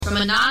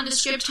from a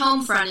nondescript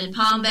home front in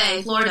Palm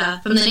Bay, Florida,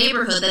 from the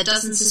neighborhood that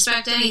doesn't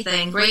suspect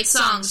anything, great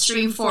songs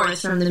stream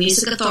forth from the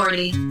Music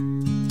Authority.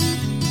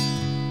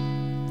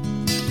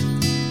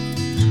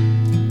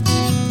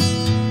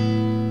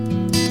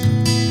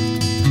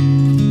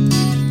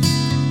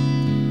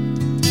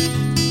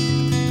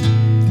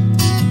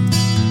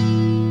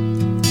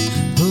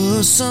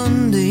 A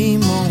Sunday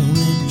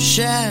morning,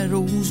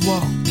 shadows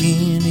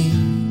walking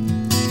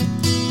in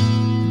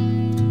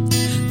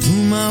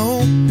through my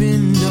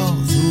open door,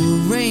 through a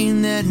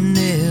rain that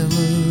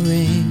never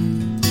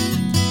rained.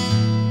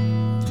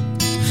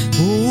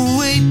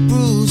 Oh,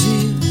 April's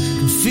here,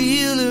 can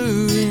feel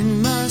her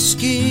in my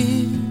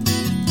skin.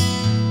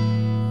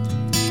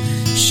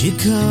 She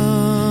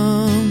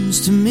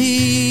comes to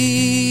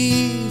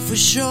me for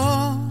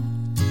sure,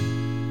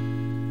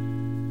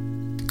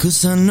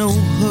 'cause I know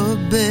her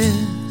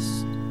best.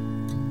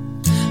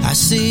 I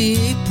say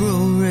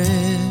April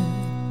rest,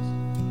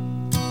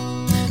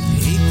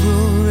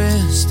 April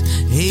rest,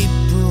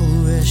 April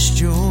rest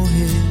your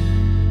head.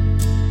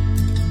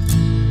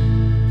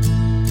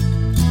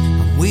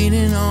 I'm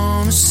waiting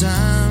on a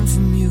sign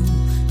from you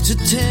to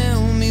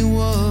tell me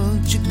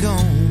what you're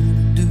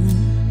gonna do.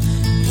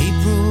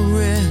 April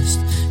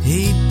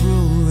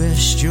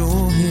rest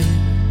your head.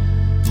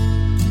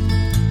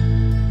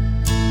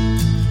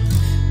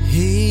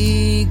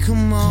 Hey,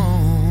 come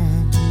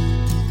on,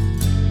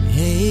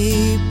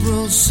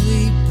 April,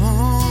 sleep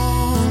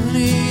on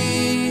it.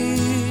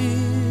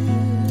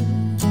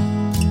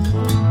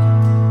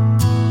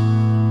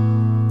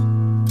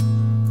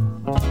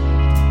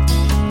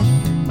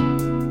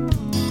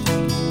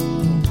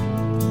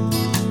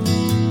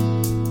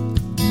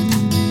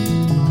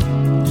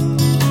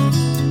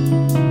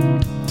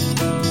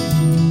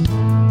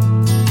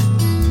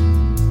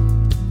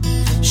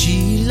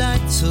 She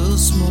lights her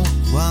smoke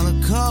while the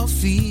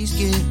coffee's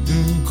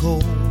getting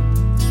cold.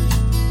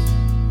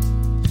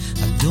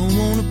 I don't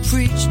wanna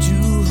preach to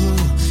her,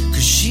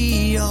 'cause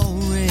she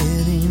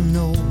already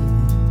knows.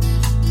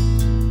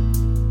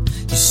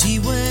 You see,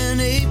 when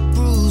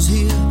April's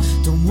here,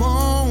 don't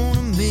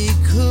wanna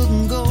make her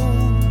go,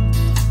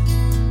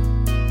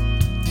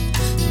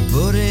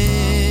 but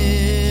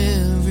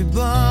everybody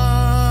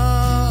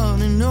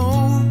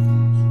knows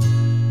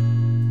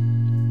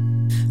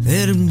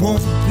that it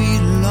won't be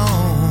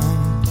long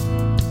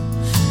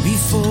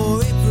before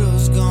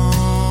April's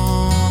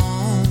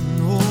gone.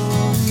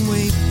 Oh,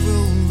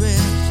 April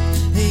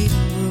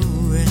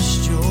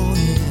rest your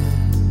head.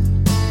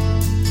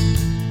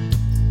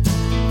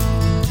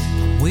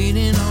 I'm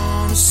waiting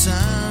on a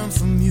sign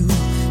from you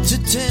to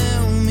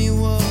tell me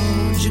what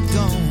you're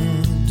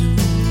gonna do.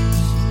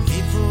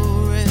 April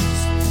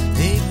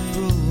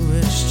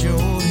rest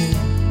your head.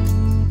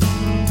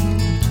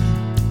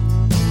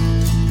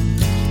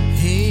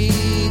 Hey,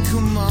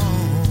 come on,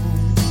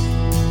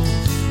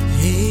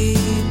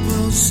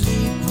 April,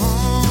 sleep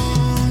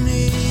on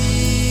it.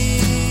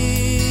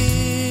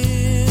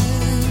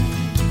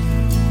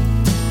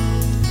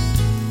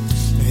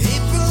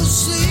 April,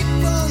 sleep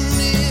on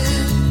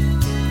it.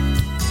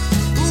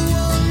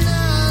 One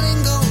night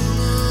ain't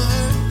gonna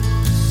hurt.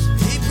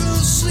 April,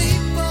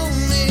 sleep on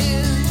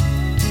it.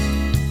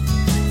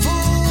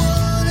 For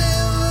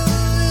whatever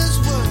it's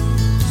worth.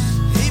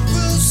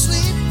 April,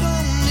 sleep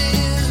on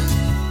it.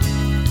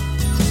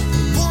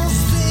 One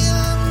thing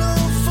I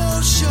know for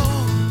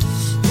sure,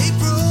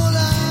 April,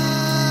 I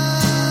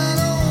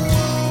don't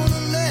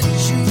wanna let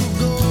you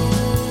go.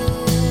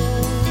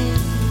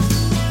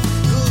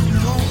 'Cause it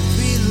won't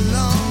be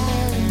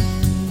long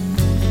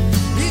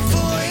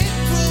before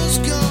April's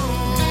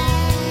gone.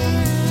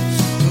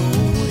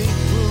 Oh,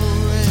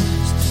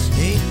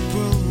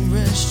 April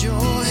rest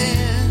your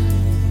head.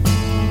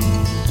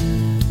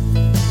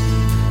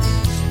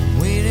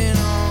 Waiting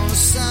on a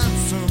sign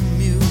from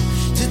you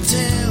to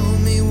tell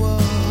me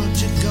what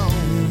you're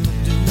gonna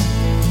do.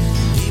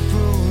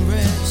 April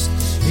rest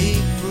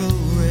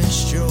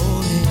your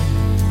head.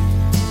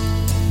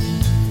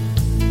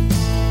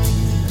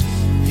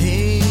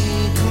 Hey,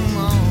 come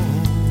on,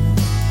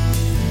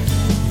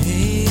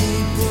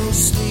 April,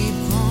 sleep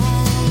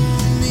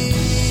on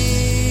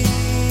it.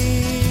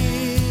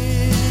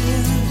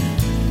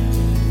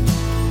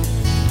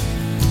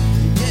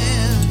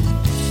 Yeah,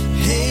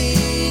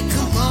 hey,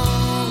 come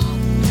on,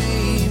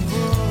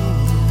 April.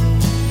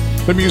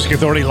 The Music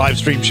Authority live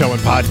stream show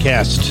and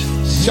podcast.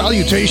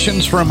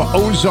 Salutations from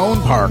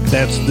Ozone Park.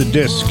 That's the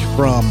disc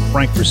from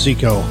Frank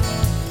Rosico.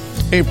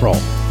 April,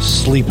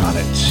 sleep on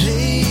it.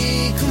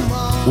 Hey, come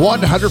on.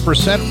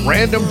 100%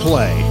 random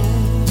play.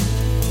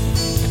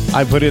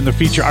 I put in the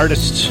feature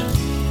artist.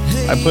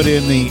 I put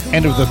in the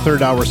end of the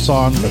third hour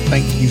song, the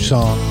thank you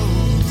song.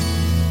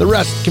 The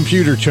rest,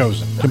 computer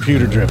chosen,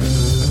 computer driven.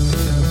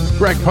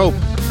 Greg Pope,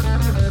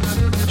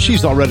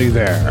 she's already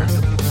there.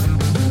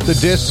 The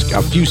disc,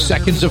 A Few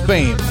Seconds of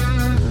Fame.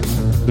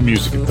 The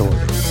Music Authority.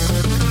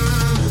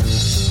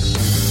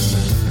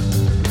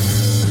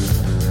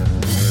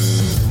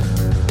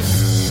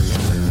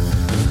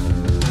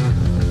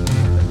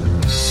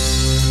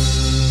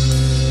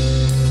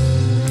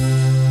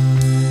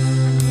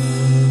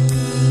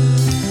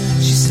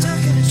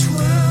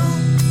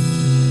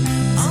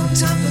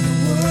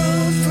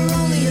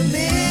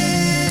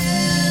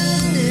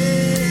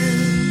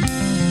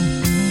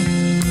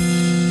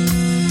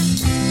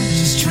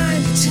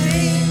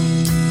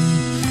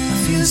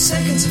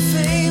 seconds of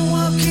fame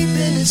while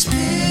keeping it spinning.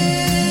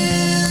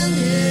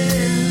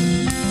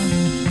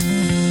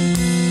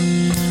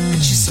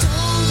 And she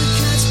stole the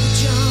cat's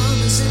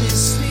pajamas in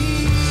his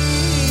sleep.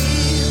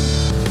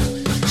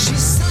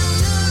 She's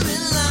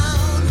thundering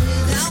loud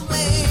without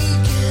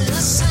making a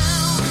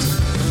sound.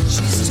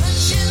 She's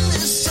touching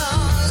the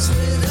stars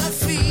with her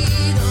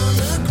feet on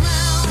the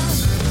ground.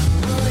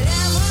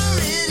 Whatever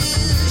it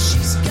is,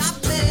 she's got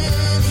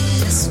plenty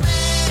to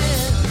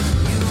spare.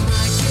 You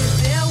might get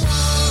there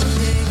one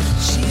day.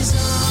 She's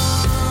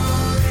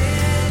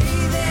already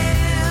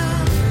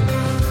there.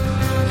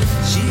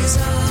 She's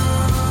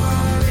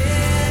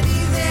already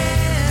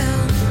there.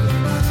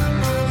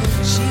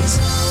 She's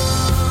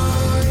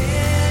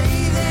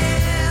already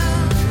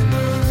there.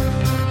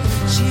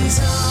 She's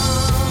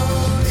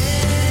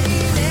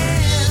already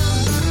there.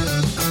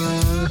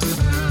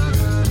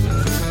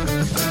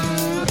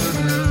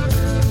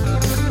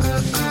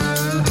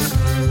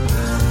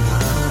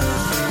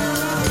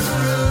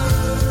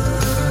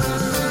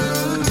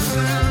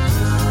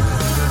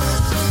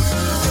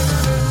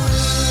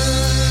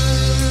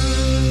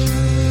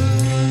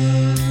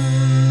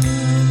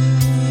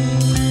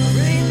 A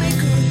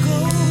rainmaker of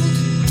gold,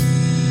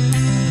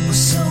 or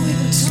so we've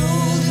been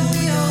told, and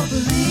we all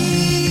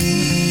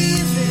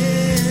believe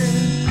it.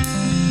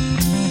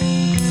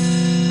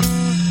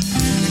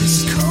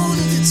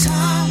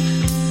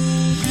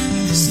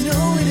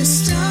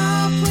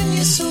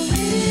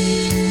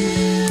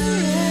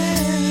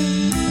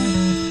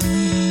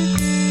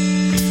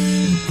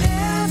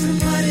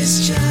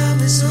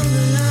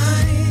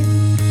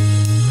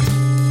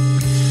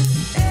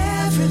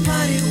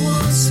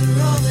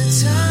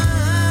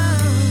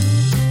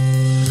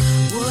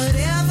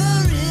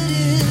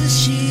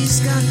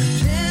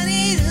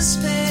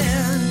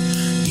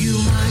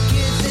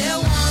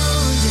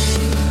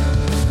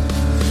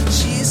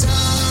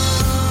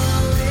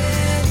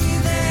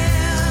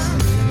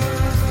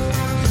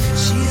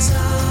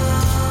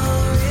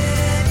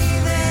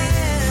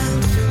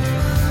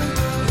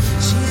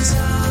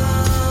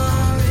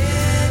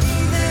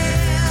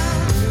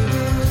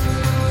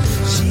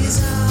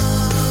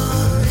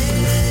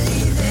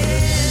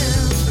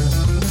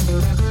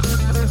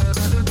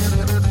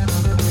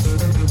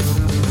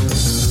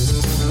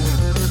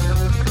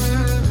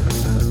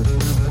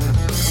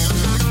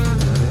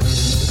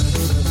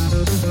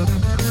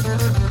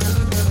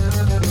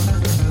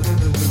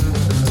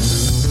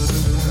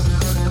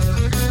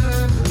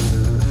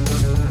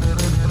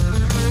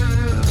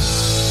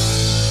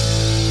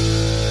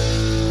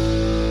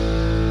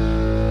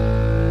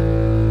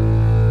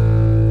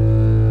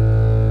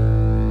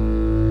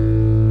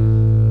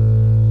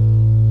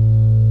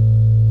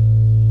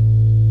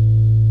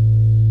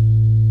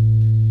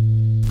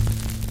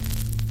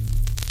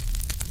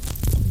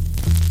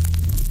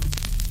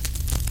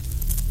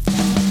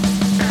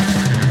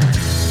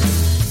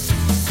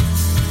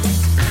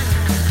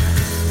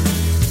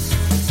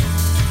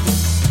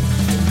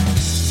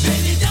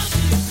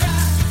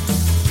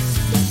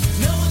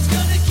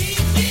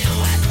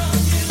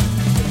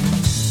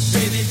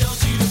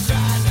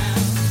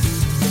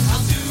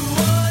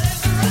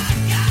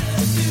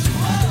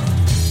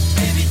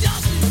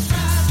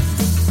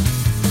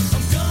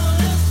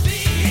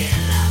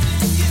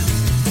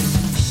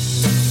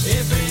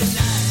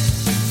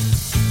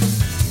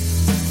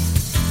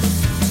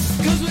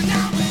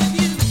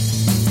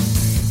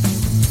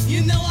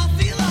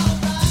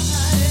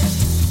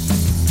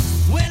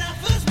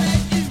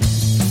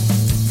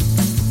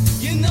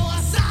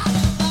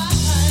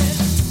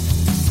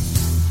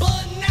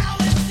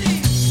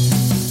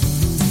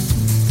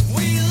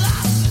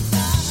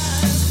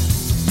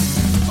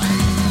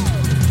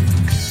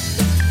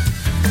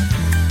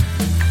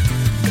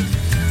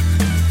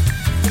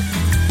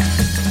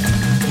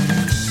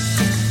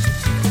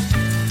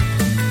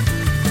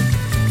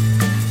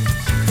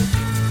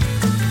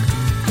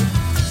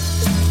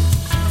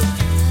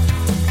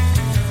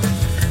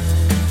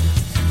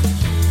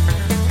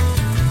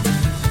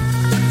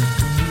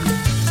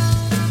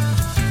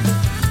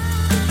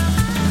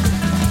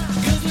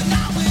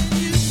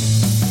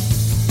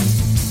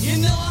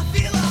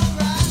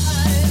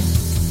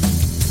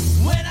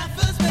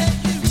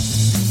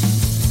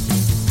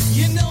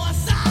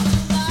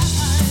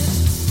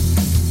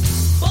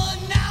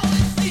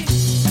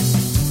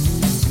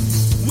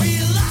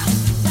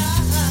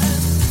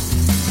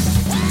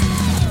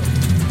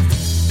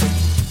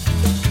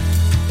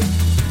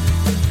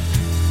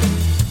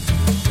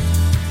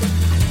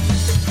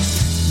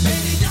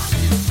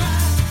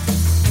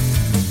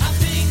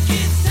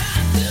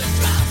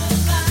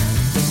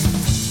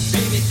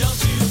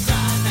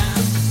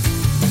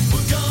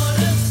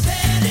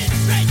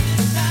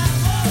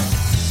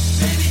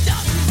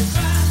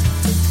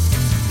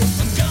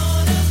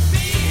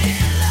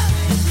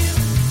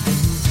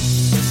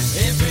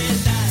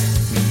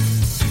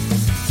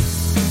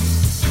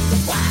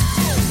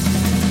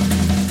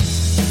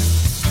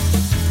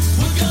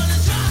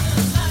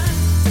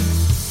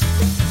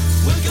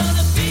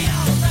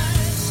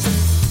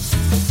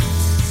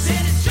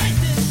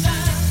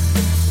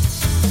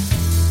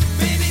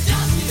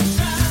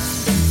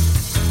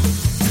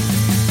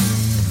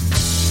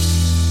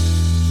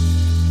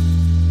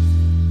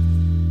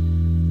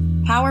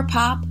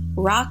 pop,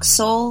 rock,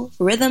 soul,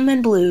 rhythm,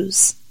 and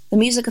blues. The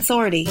Music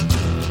Authority.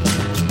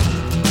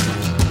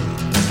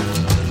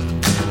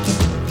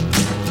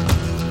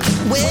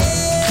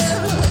 Well,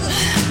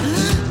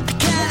 I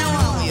kinda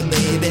want you,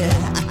 baby.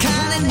 I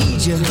kinda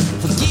need you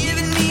for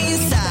giving me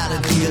inside a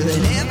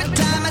feeling every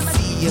time I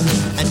see you.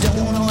 I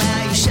don't know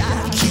how you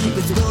shot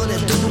Cupid's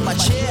bullet through my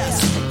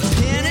chest,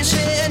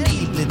 penetrating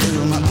deeply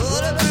through my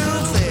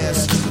bulletproof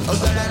vest. Oh,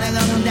 girl, I think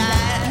I'm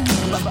dying,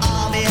 but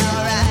I'll be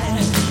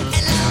alright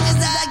as long as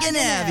I can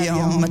have you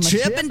on my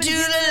trip into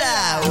the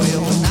light.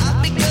 Well, not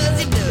because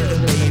you're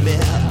dirty, baby,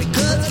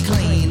 because you're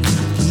clean,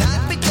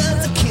 not because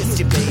I kissed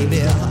you,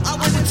 baby. I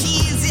want to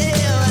tease you,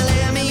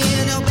 let me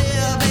in your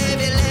bed,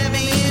 baby, let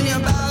me in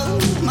your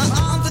boat. My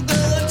arms are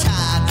good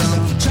tied,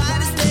 I'm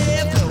trying to stay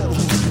afloat.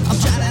 I'm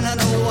drowning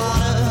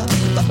underwater,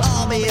 but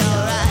I'll be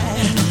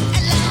alright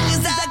as long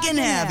as I can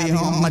have you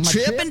on my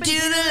trip into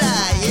the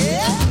light,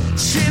 yeah,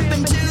 trip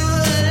into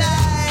the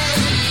light,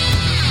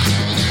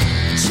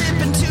 trip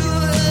into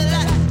the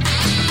light.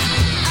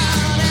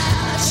 Oh,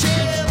 now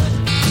trip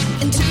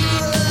into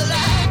the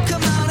light,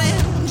 come on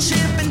in,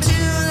 trip into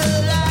the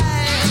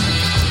light.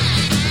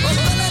 Well,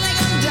 I think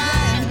I'm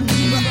dying,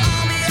 but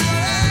I'll be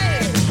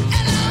alright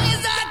as long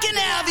as I can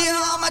have you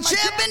on my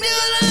trip into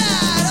the light.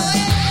 Oh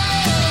yeah.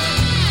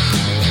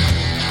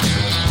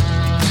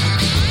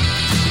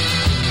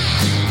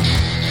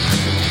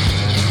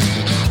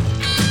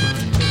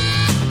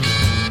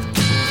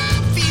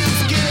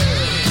 Feels good.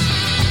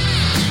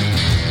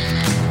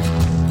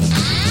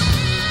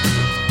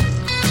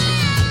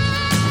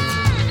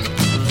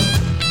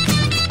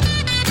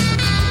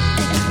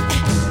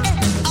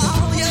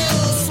 All your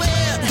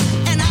sweat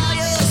and all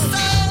your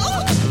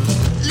soul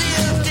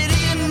lifted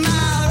in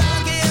my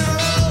rock and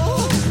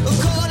roll.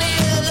 Caught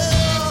in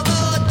love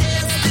or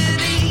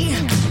destiny,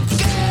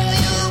 girl,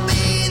 you'll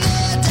be the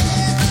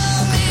death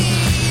of me.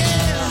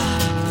 Yeah.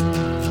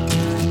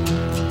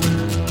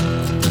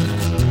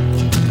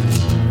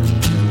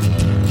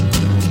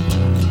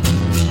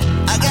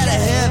 I gotta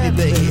have you,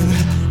 babe.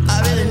 I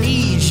really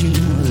need you.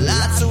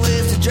 Lots of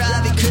ways to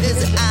drive you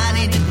crazy. I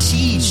need to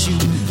teach you.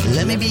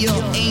 Let me be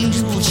your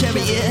angel,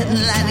 chariot,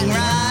 and lightning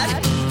rod.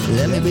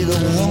 Let me be the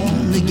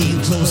one that get you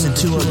closer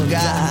to a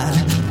God.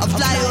 I'll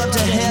fly you up to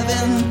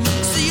heaven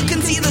so you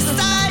can see the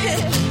sight.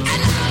 As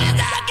long as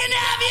I can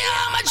have you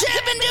on my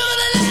trip into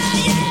the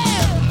light,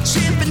 yeah.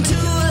 Trip into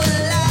the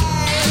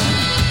light.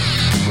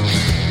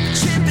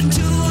 Trip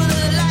into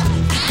the light.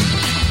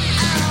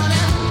 Oh,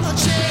 no,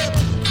 trip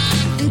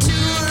into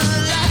the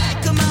light.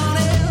 Come on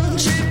in,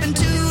 trip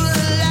into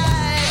the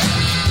light.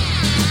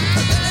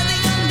 Oh, girl, I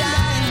think I'm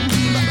dying,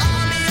 but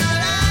I'll be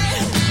alright.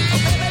 Oh,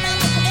 baby, I'm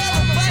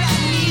forever, but I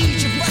need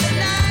you for the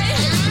night.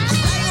 I'll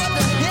fly you up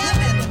to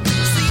heaven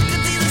so you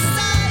can see the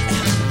sight.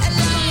 As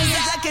long as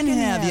I can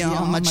have you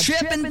on my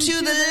trip into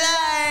the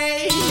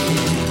light.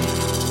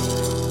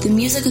 The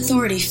Music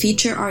Authority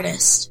feature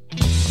artist.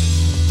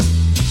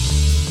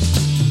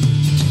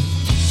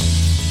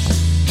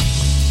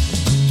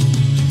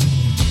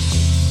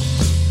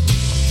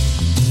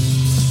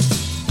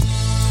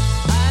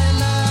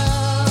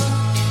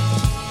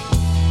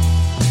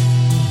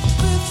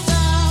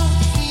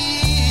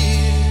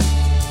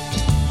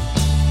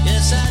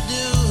 Yes, I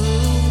do.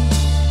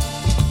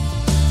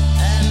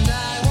 And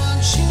I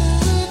want you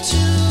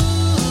to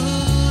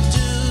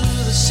do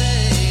the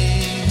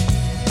same.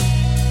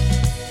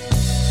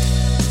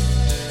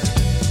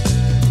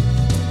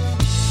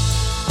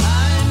 I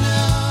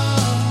know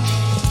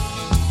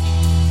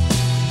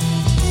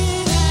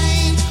it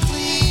ain't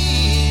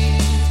clear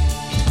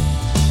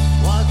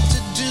what to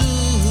do,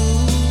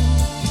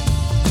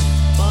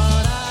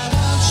 but I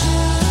want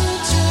you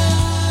to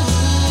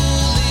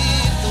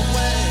lead the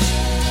way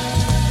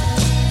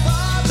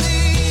for me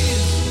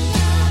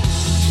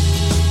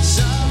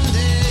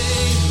someday.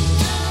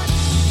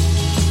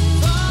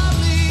 For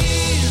me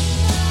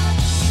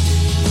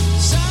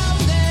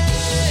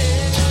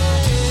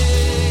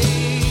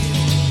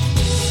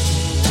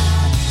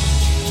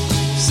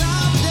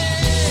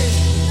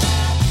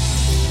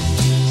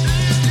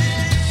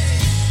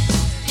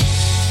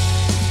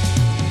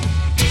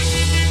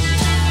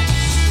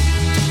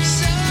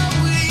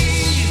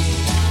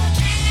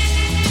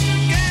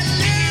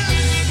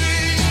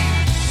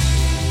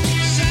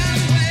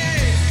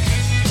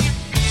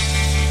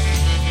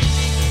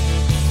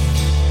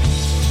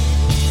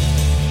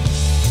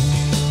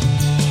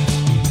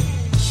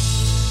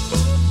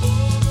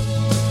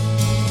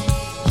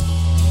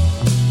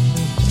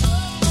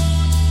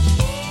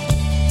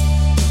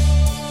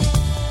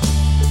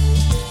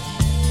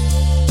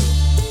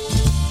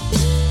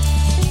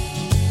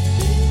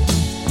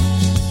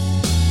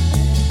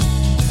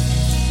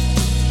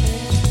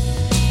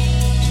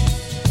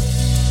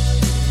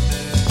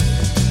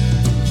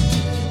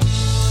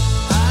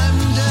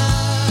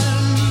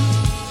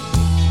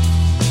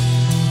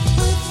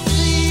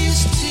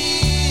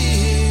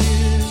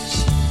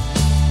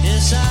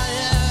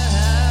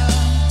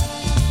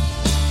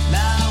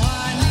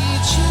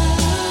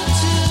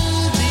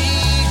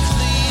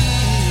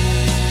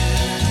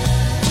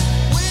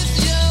with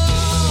your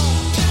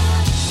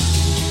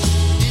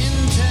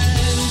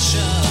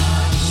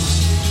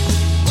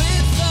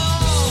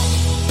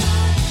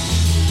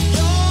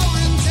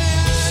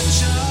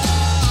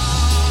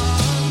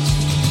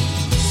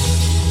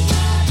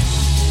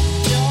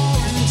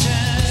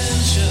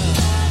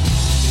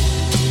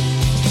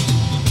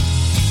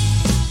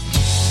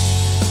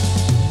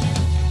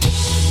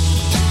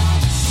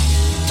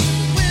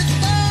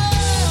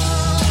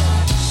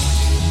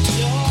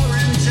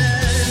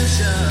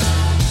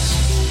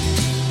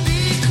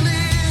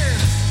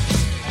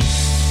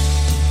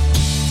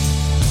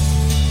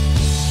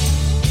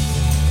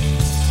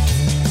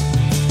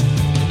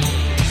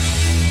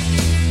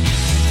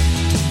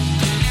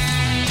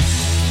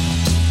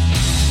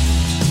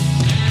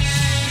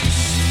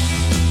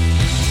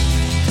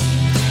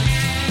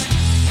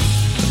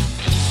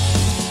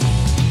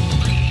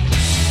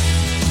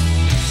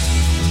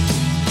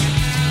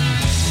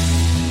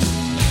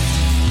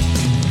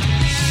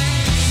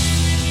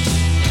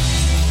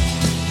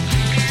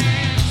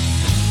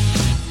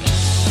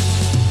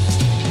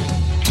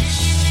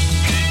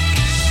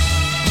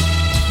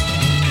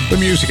The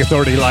Music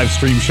Authority live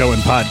stream show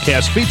and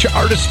podcast. Feature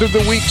artist of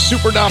the week,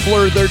 Super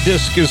Doppler. Their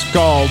disc is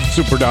called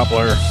Super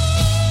Doppler.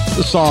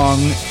 The song,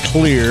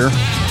 Clear.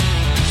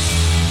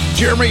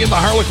 Jeremy and the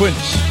Harlequins.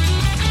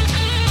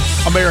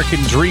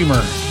 American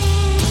Dreamer.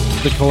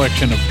 The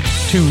collection of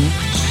tunes,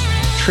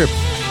 Trip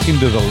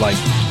into the Light.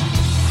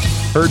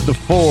 Heard the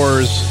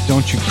Fours,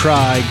 Don't You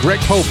Cry. Greg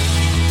Pope,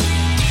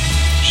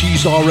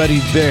 She's Already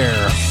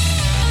There,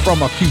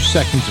 from A Few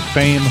Seconds of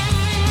Fame.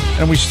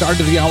 And we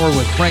started the hour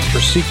with Frank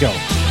Persico,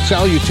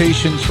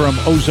 Salutations from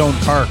Ozone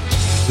Park,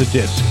 the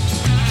disc.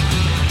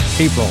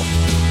 April,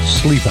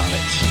 Sleep on It.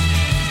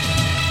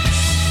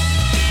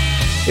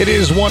 It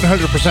is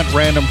 100%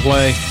 random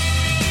play.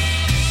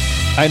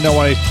 I know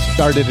I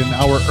started an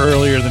hour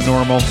earlier than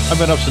normal. I've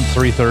been up since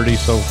 3:30,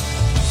 so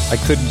I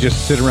couldn't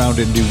just sit around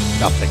and do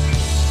nothing.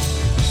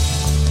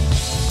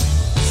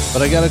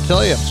 But I gotta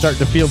tell you, I'm starting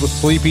to feel the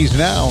sleepies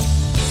now.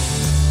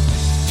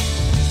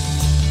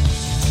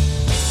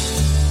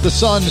 The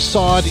Sun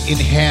Sawed in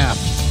Half.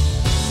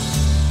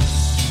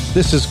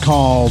 This is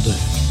called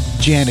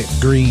Janet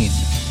Green.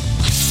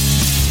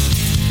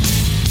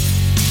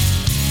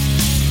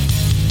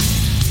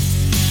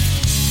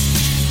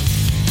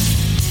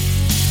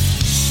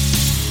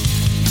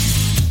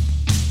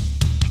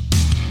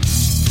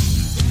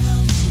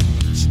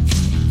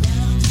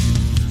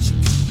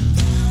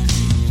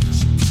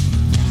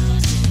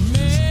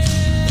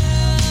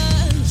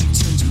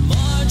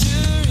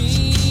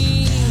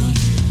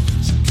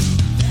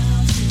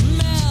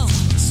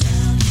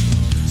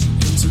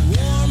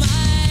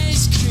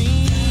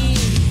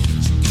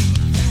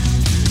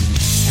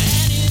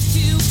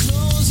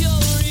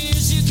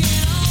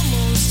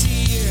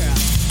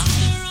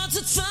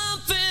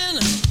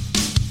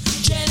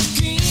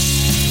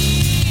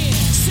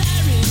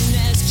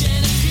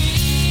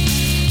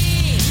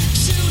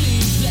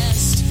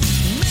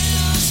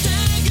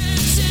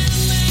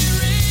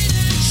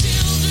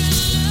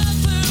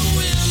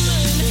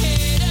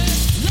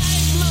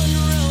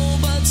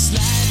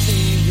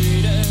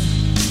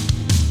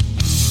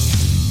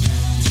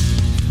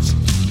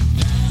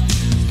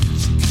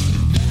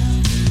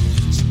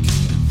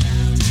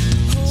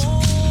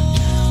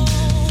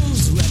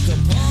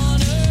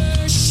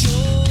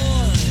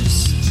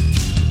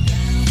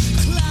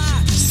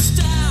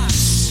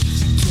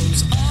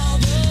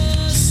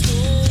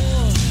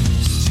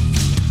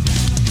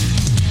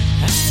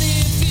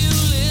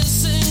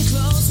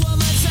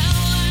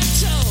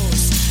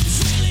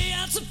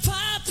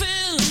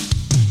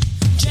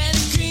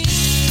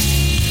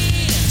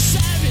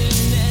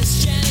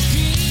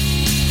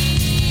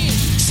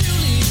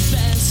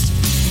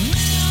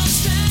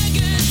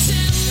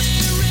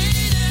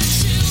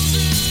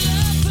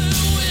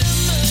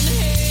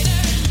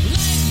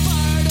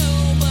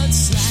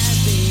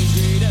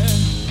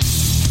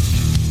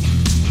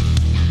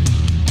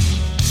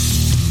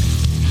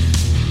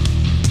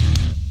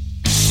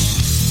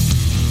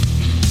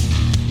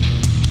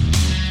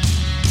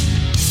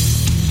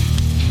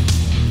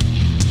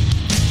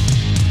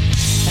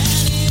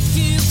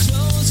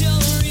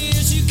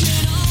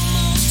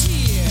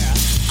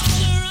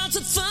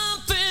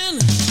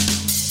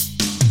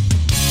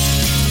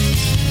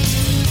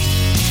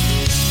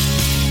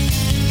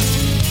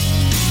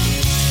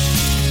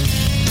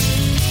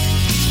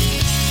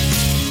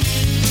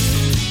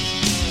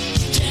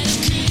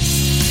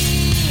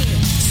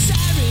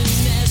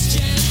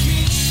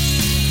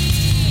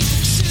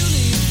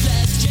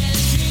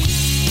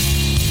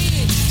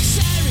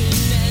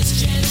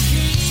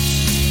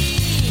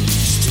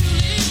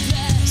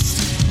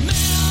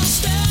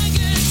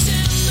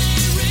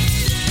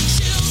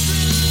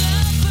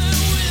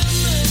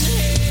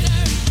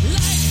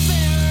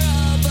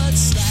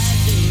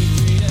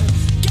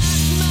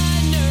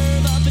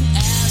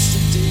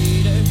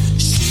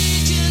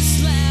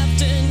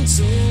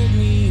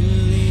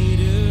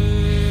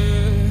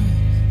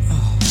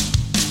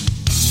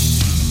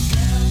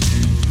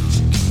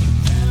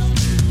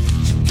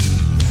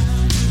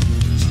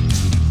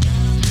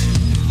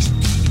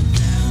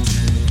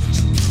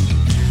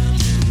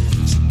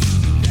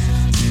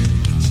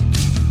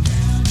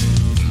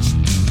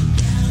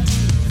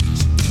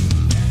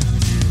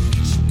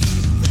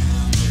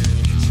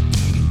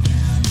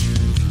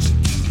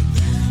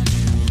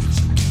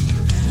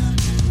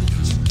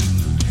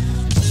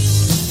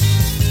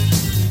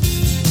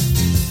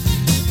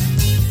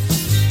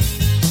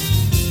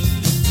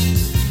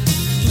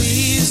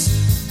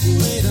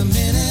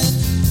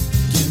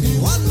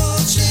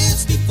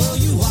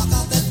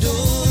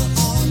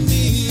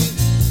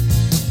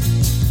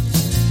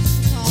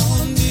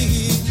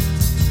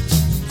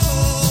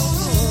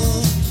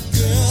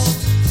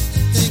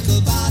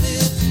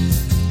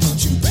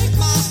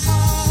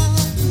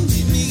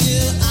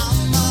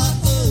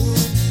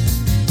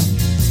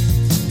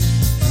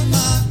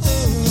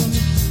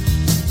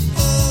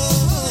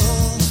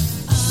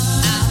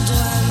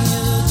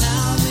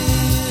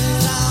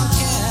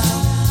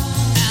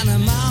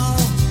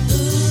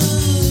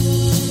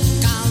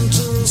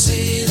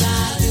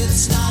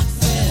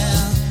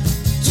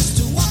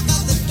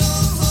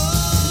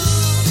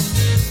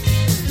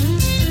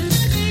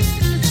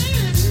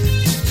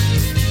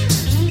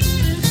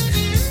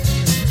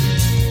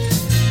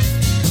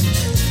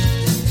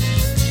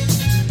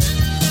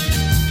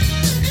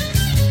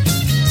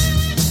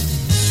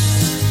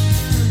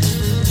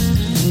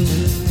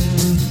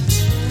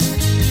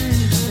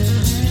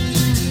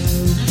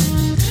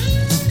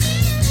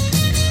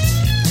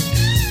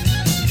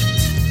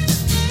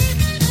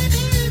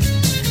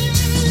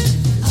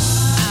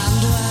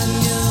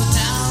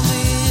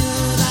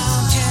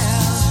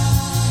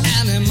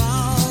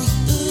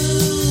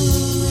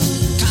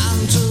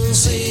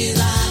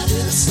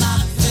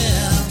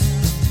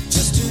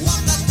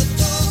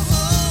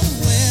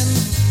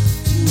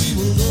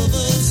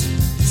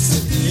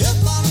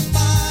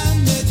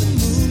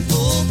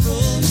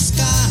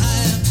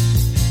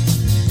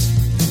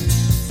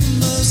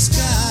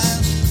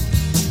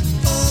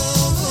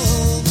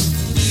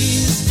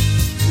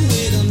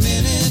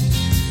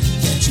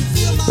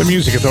 The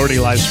Music Authority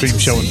live stream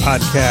show and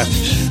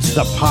podcast,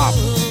 The Pop.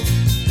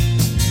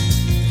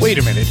 Wait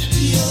a minute.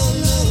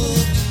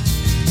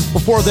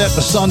 Before that,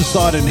 The Sun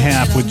Sawed in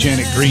Half with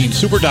Janet Green.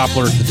 Super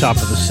Doppler at the top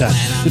of the set.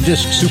 The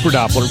disc Super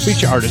Doppler,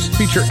 feature artist,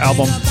 feature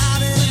album.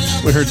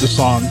 We heard the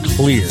song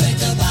Clear.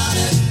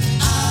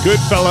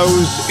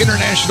 Goodfellows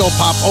International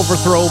Pop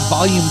Overthrow,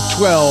 Volume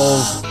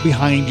 12,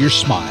 Behind Your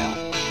Smile.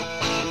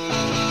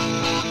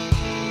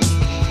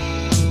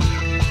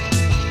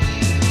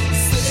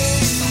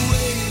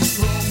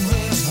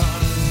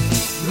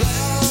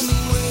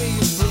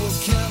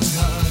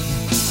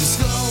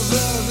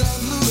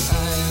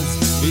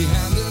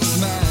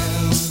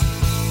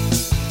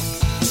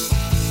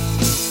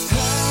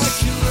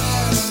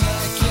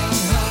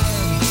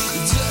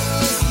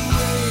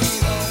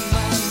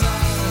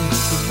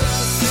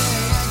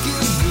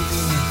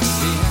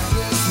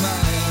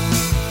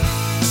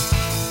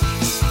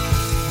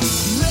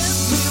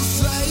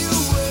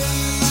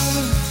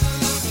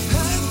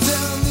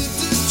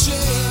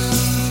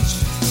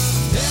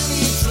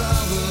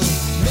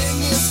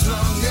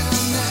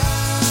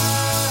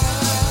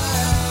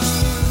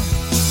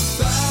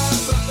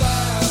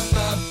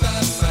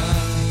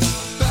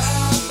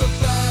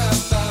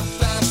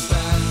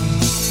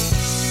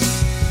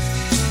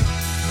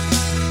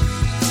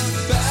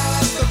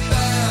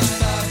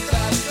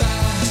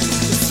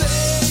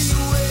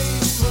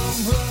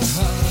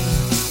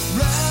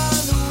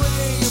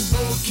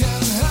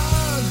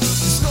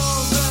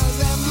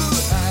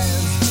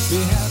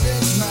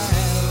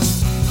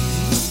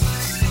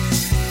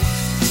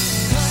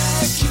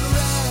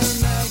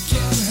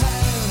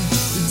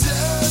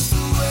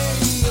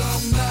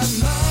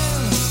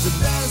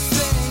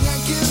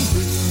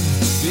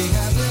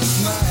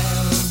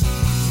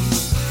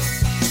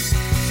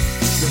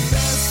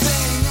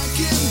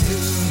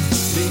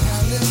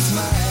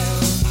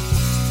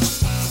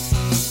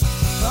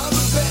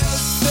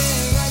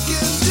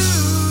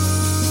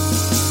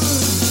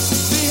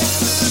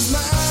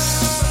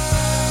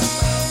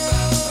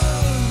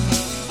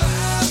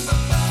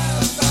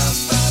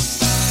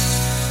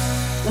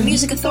 The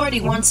Music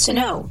Authority wants to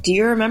know, do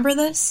you remember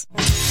this?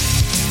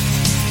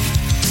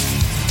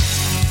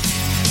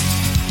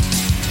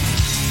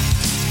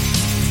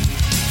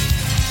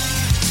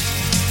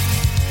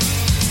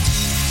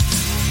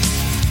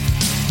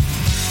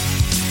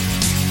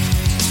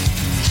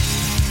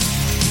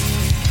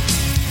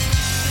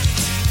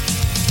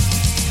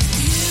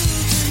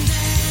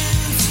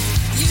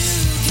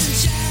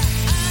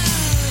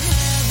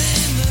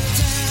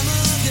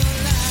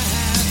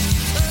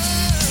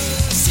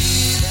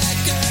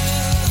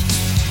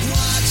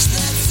 Watch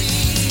that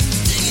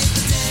scene.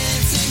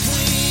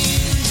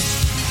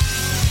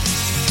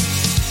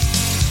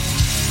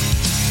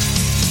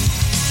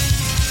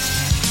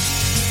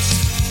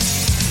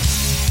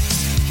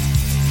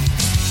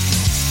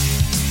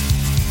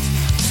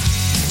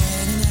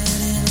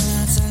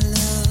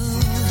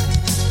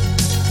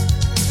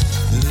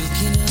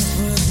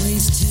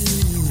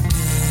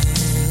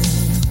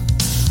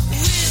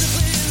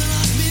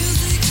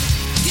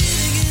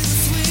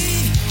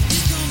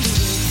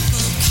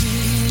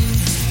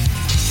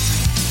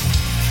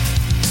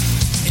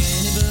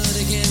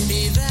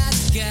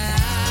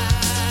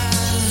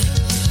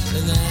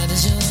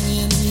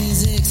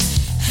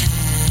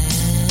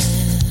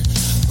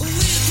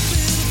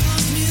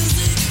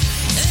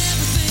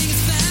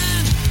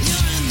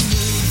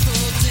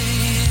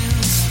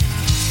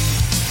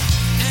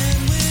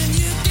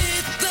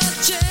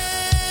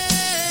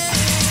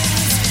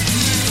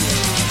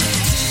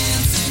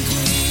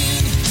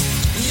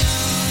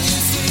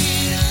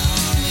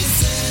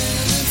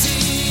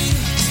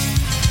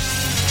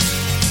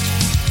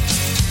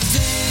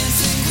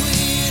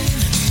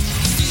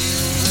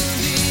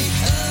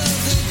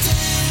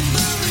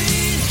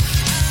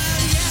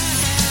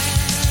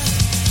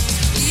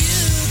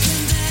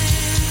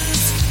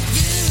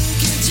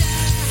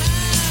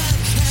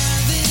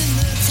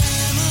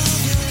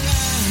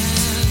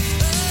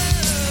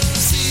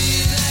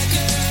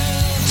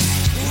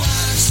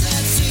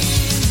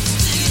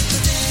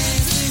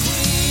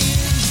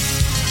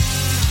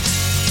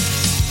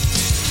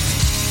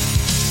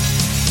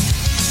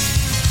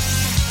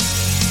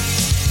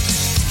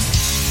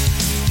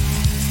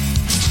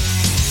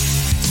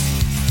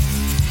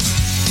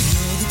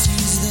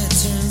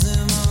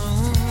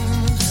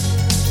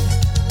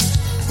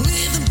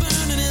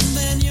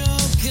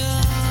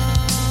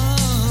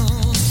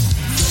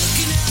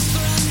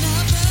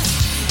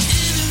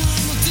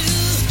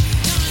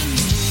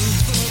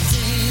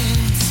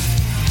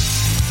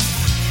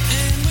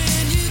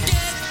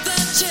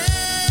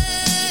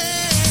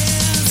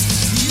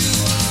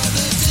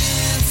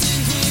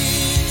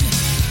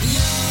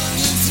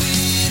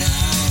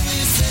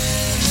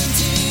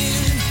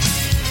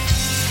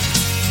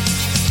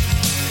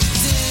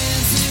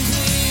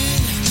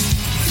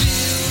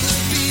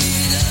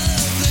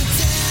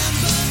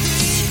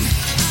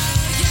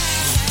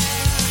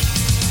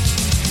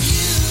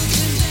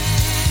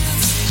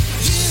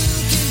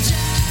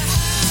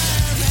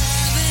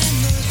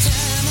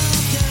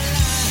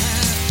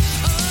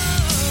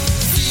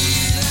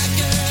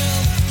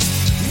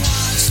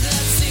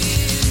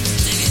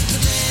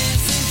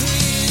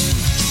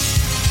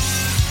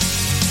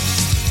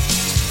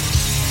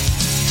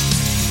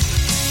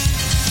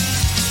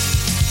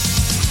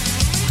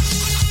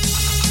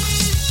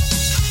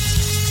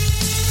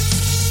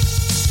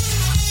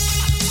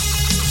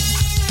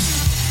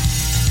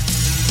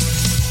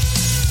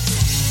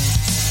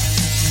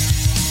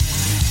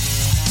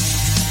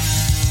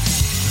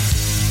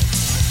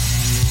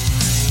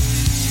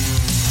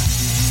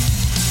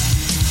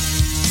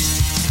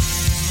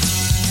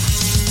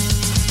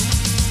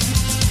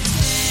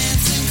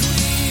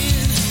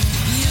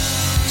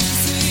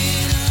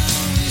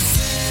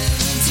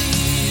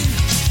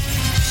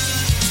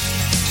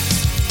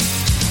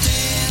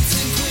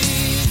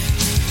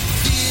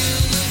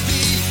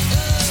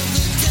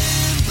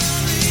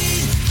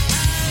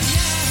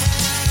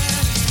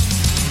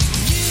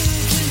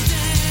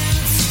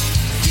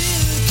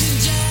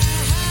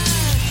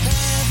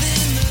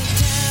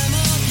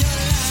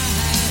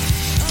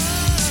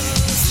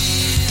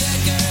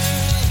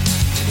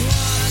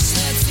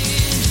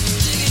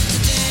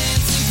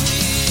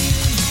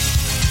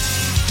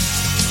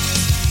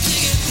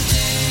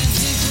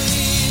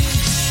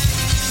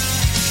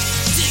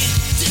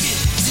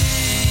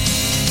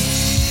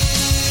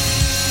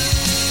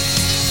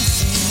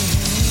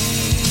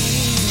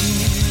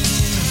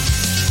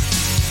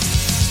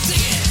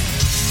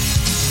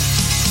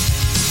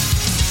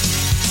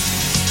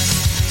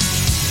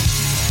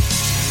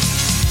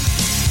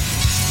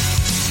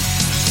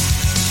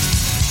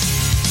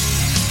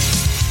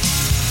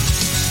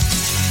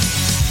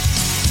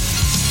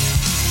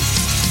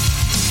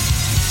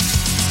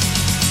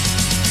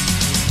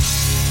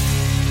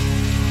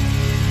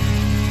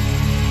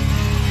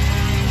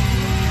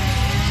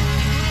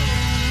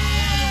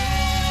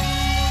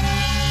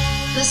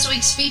 This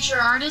week's feature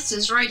artist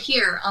is right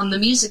here on The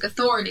Music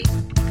Authority.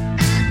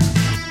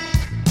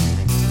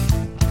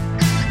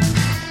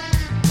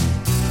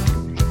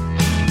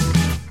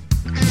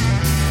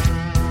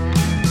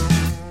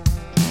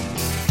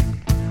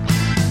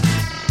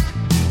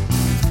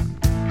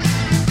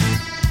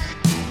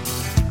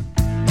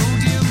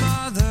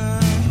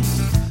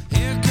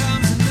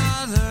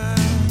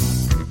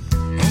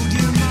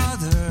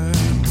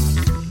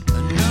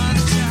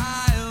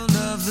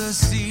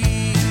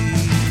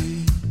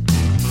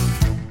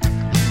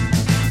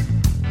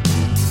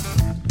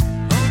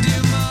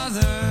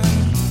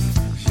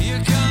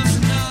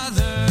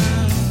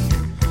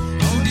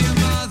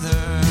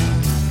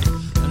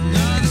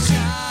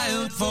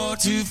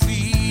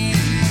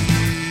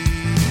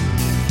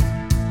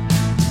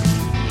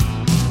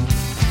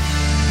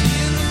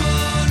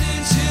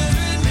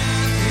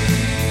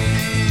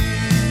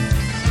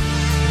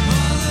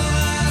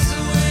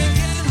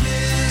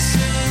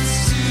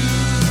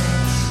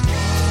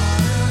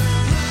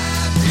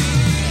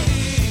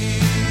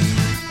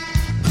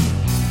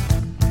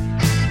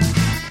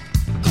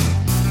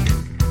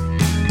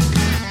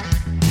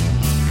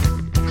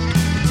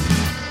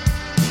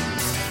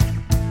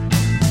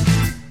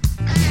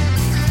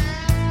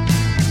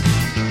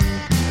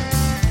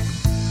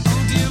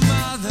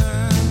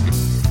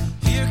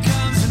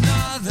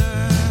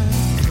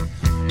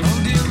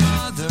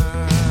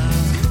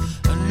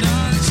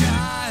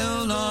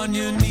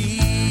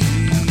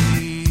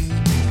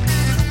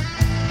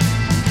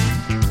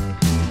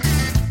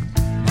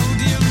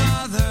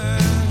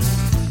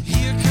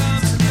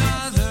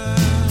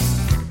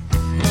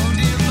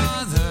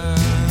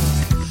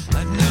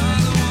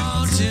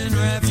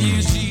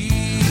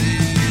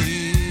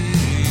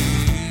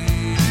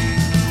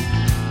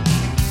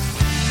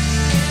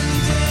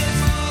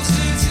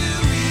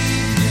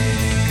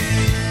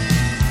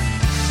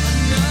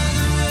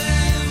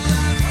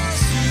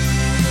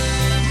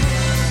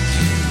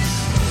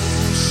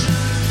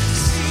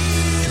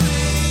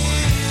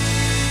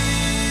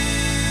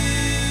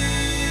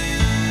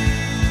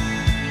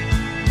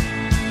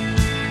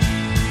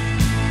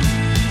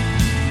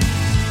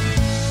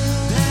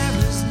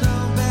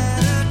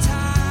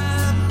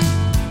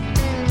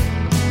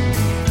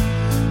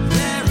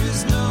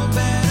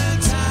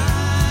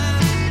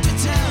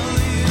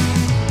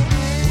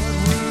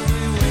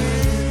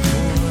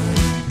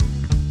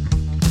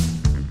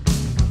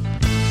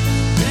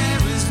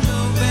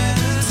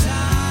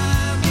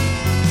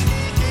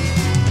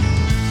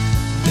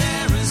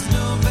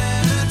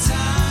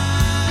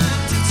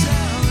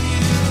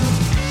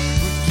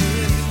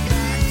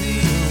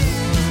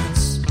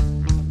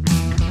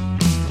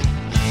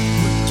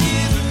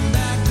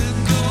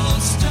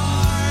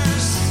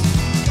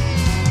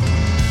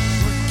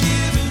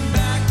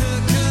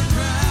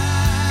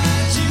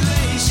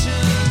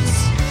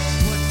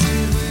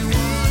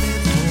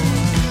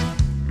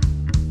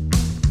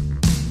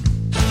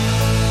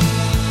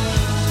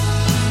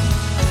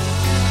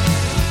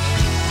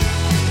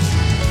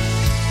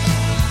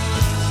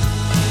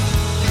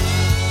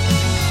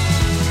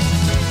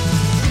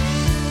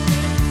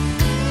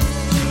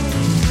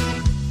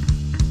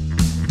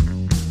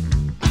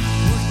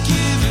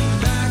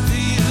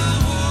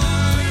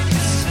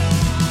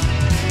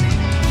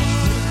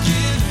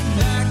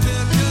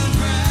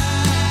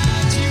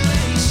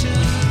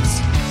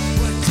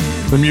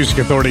 The Music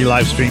Authority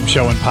live stream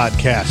show and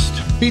podcast.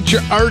 Feature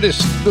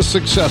artist, The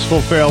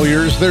Successful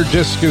Failures. Their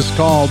disc is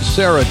called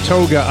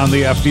Saratoga on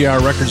the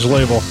FDR Records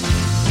label.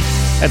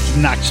 That's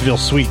Knoxville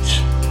Suite.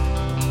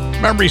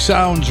 Memory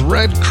Sounds,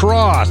 Red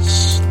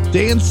Cross,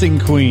 Dancing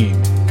Queen.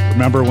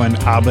 Remember when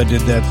ABBA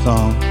did that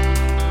song?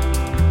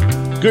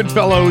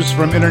 Goodfellows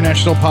from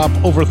International Pop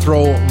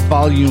Overthrow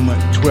Volume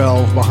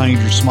 12, Behind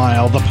Your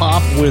Smile. The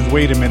Pop with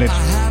Wait a Minute.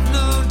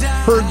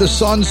 Heard the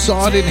Sun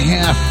Sawed in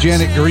Half,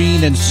 Janet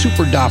Green, and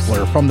Super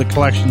Doppler from the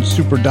collection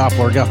Super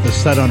Doppler got the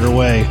set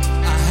underway.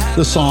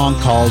 The song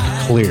called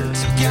Clear.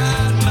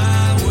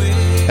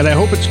 And I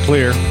hope it's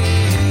clear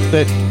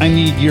that I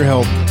need your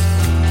help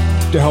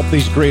to help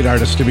these great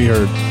artists to be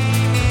heard.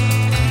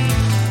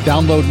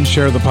 Download and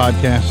share the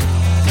podcast.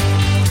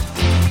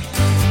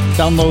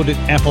 Download it,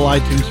 Apple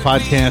iTunes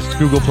Podcast,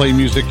 Google Play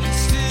Music,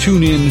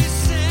 TuneIn,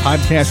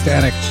 Podcast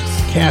Addict,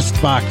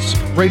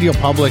 CastBox, Radio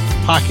Public,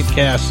 Pocket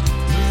Cast,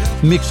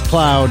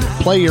 Mixcloud,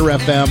 Player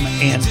FM,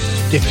 and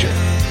Stitcher.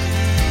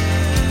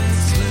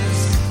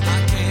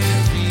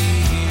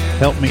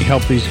 Help me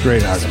help these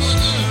great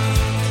artists.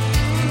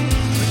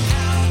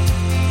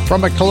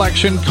 From a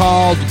collection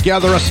called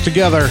Gather Us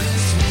Together,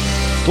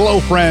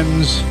 Glow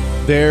Friends,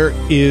 there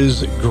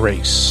is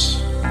Grace.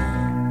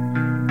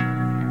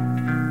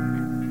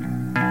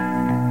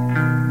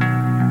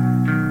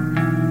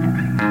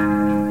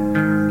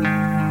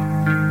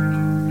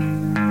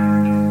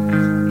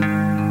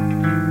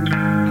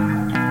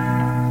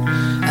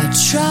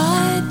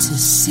 Tried to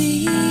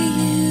see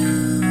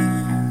you.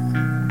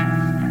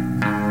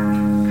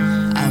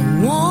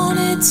 I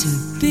wanted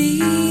to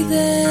be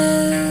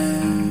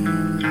there.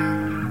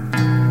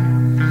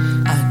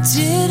 I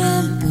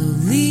didn't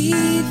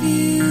believe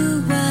you.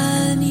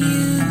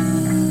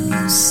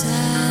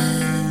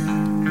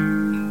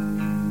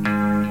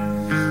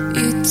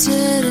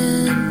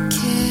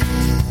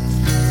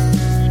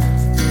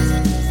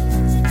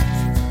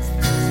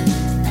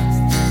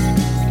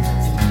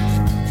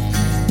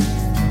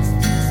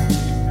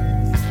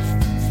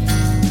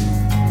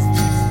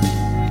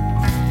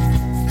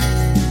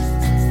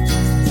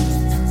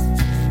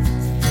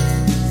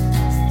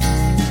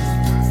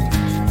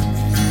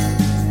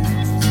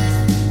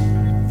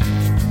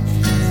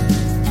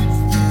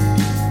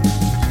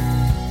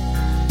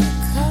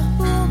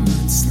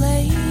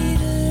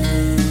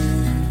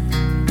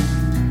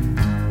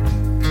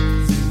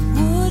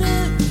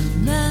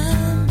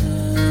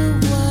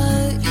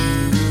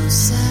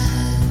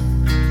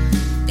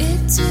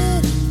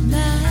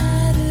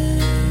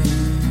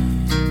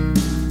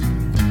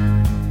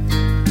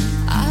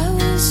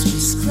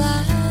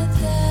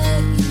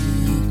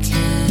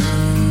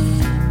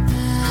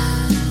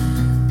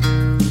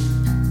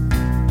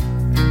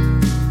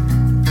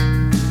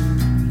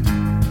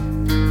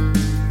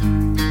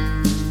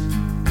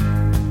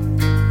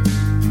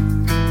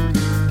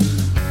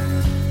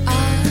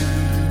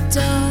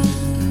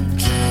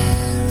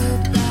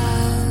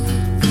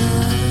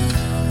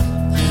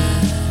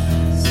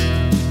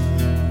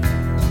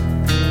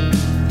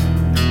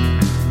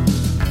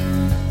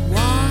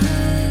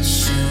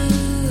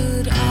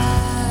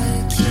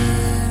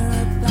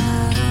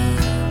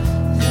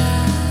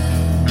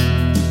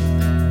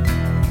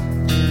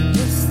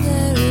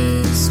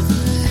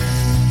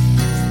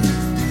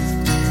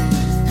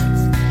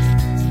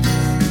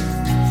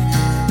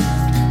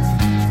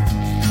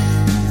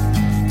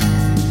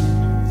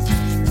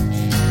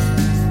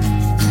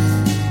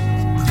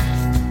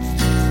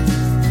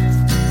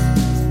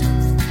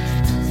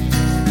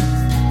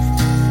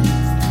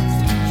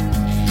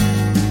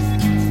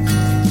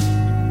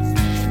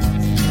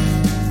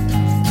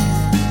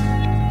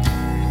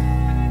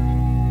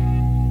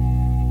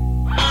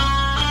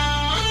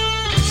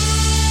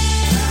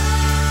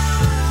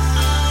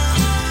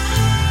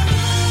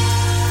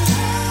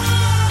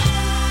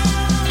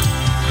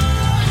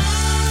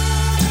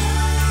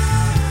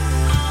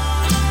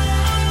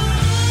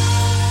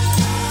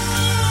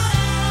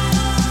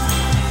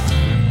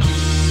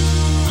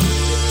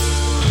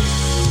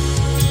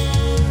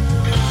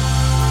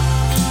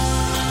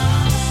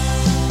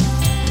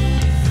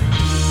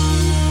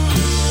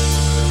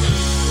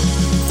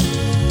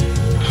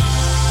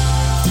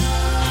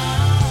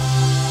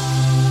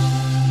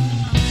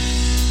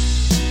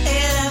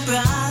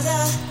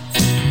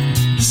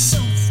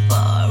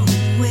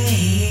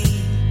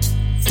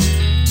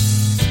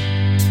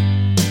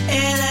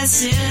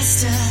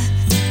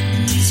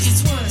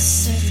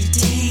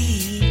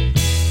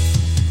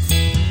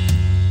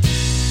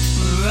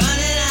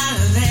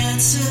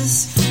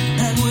 answers,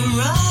 and we're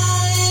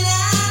running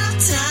out of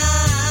time.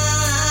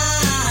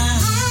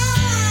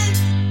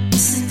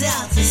 Send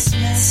out this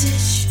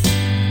message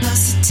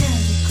across the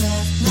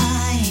telegraph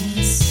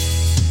lines.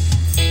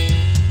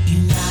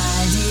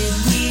 United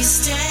we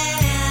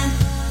stand,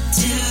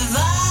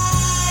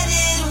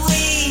 divided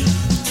we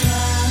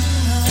fall.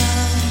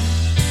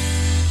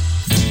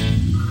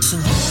 So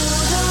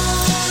hold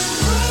on,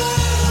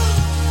 world,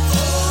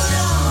 hold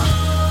on.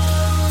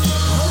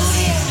 Oh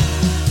yeah.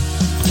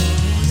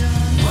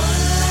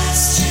 One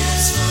last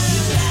chance for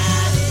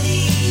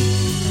humanity,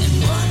 and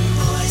one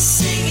voice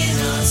singing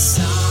our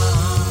song.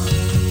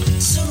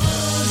 So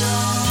hold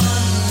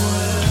on,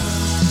 world,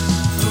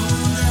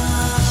 hold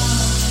on.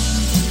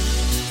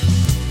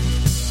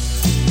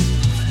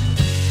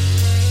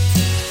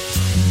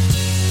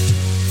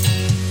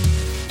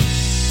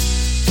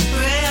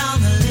 Pray on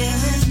the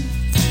living,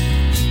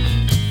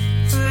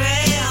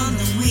 pray on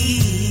the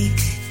weak.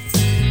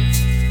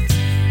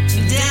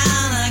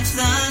 Down like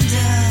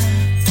thunder,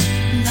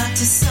 not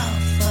to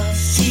suffer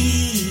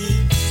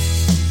feet.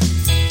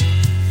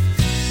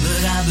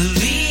 But I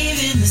believe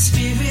in the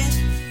spirit,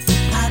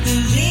 I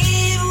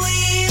believe we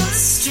are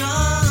strong.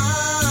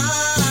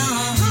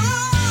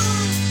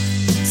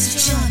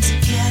 So join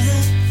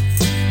together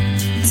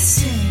and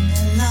sing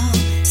along,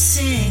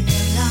 sing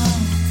along.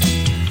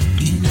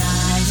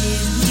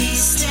 United we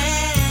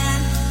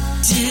stand,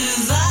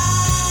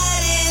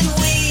 divided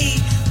we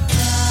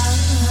fall.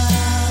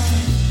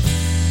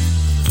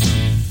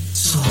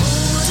 So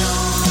hold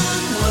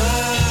on,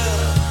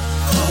 world,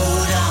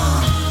 hold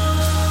on.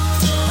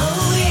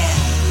 Oh yeah.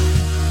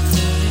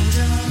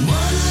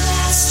 One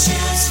last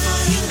chance for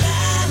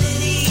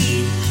humanity,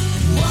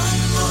 and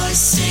one voice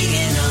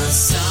singing our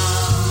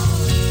song.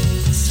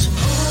 So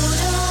hold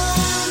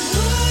on,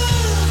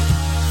 world,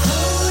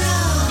 hold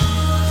on.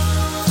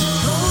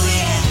 Oh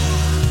yeah.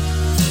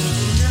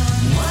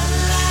 One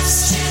last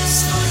chance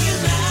for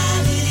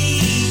humanity,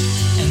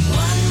 and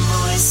one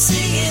voice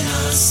singing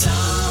our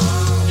song.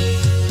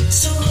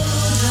 So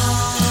hold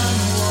on,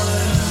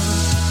 world,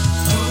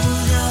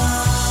 hold on.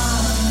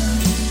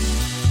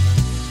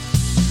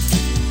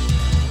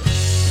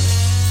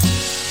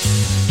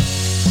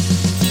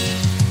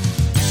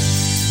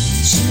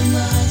 Too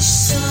much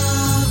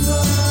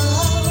sorrow,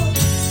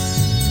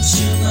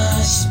 too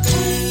much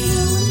pain.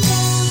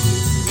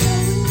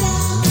 Going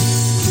down,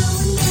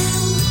 going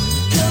down,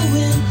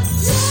 going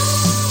down.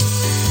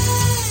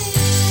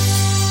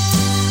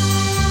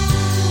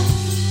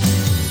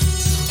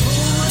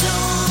 Hold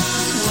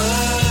on,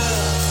 world,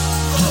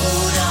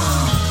 hold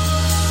on.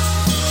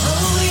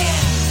 Oh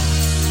yeah.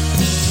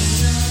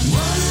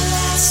 One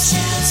last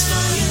chance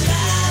for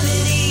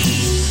humanity,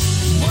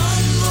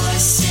 one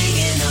voice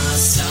singing our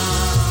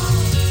song.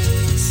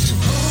 So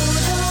hold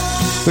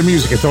on. The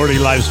Music Authority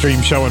live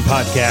stream show and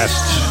podcast.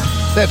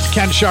 That's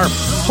Ken Sharp.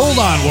 Hold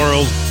on,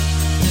 world.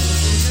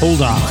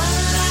 Hold on.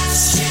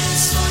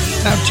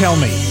 Now tell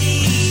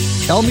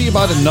me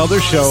about another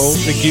show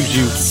that gives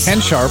you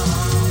Ken Sharp,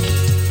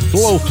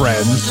 Glow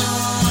Friends,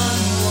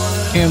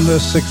 and the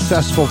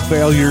Successful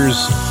Failures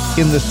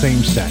in the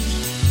same set.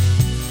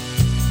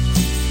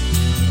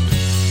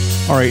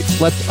 All right,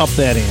 let's up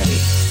that ante.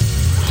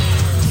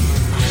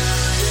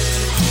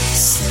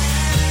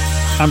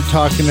 I'm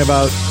talking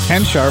about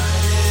Ken Sharp,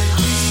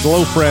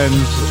 Glow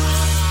Friends,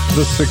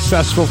 the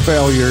Successful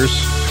Failures,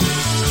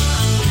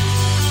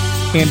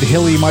 and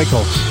Hilly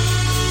Michaels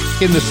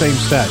in the same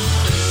set.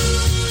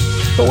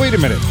 But wait a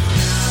minute.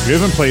 You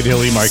haven't played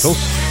Hilly Michaels?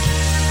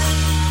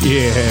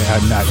 Yeah,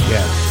 not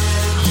yet.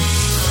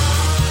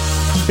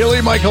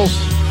 Hilly Michaels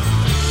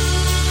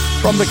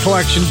from the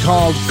collection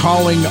called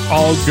Calling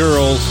All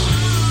Girls.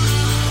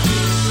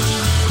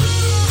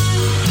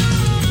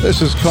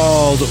 This is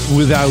called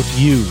Without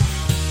You.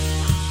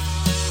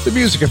 The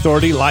Music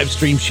Authority live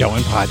stream show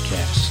and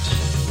podcast.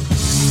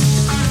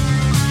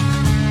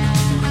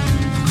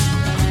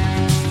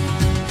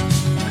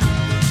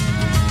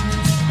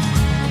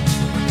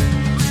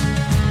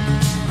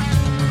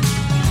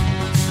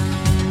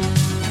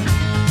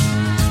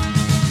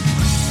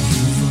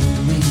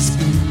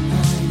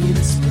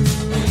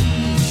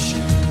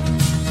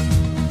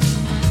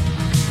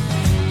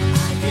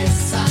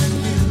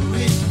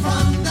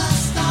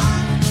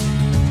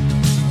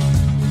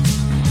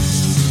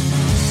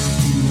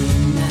 You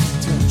and that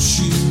touch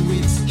you,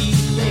 it's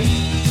elation.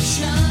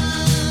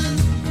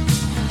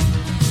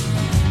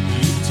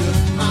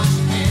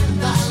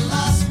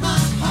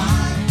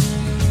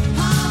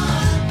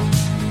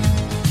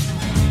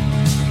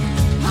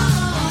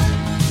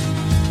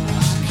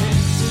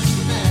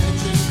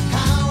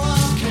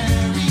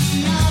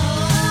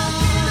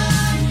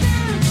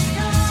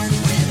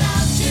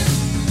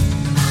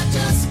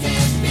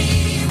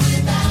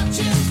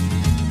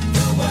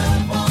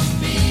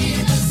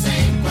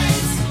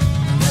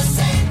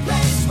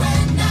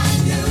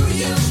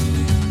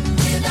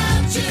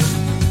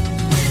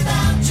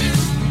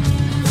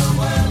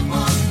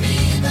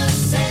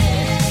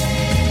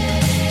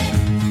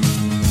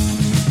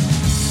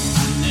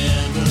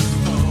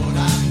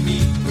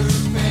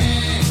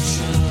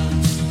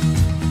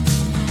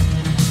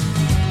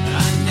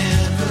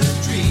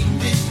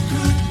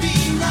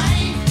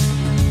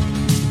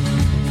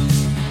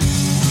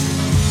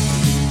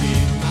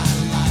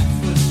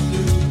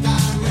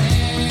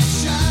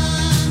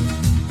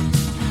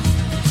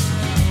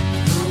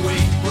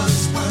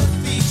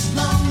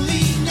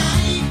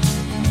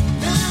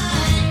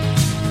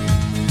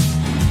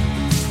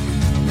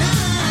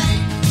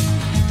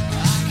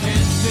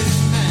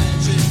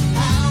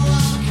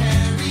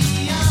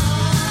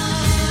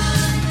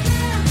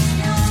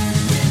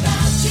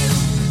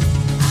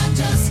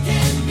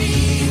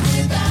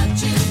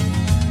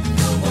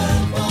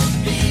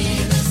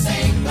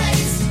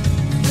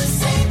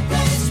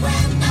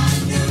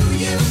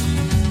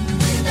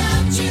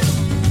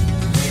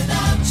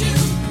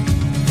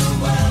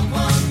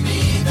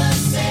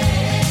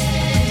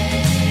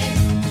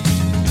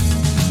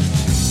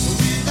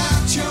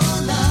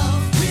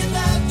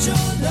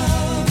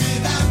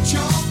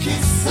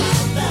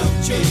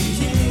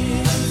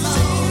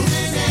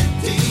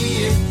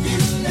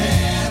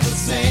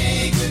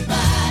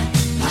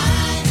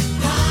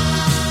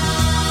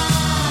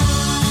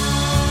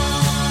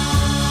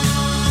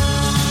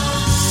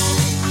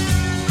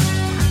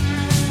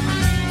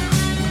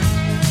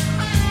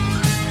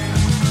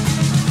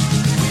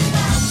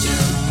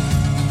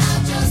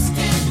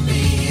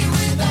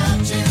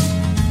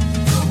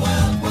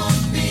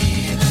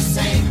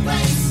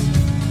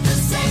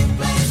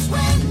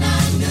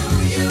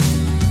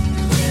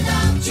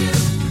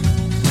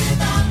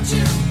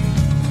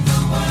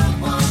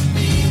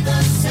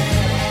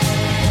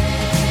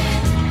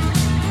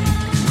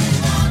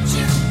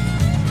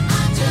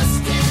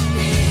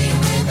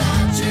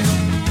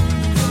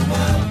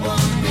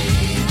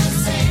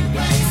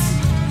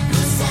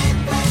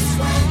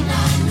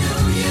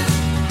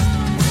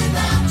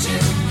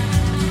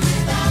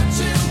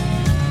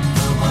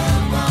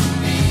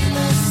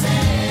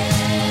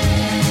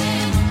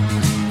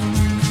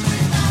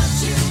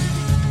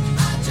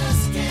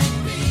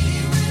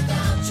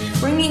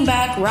 bringing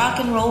back rock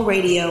and roll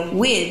radio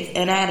with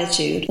an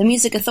attitude. The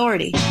Music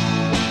Authority.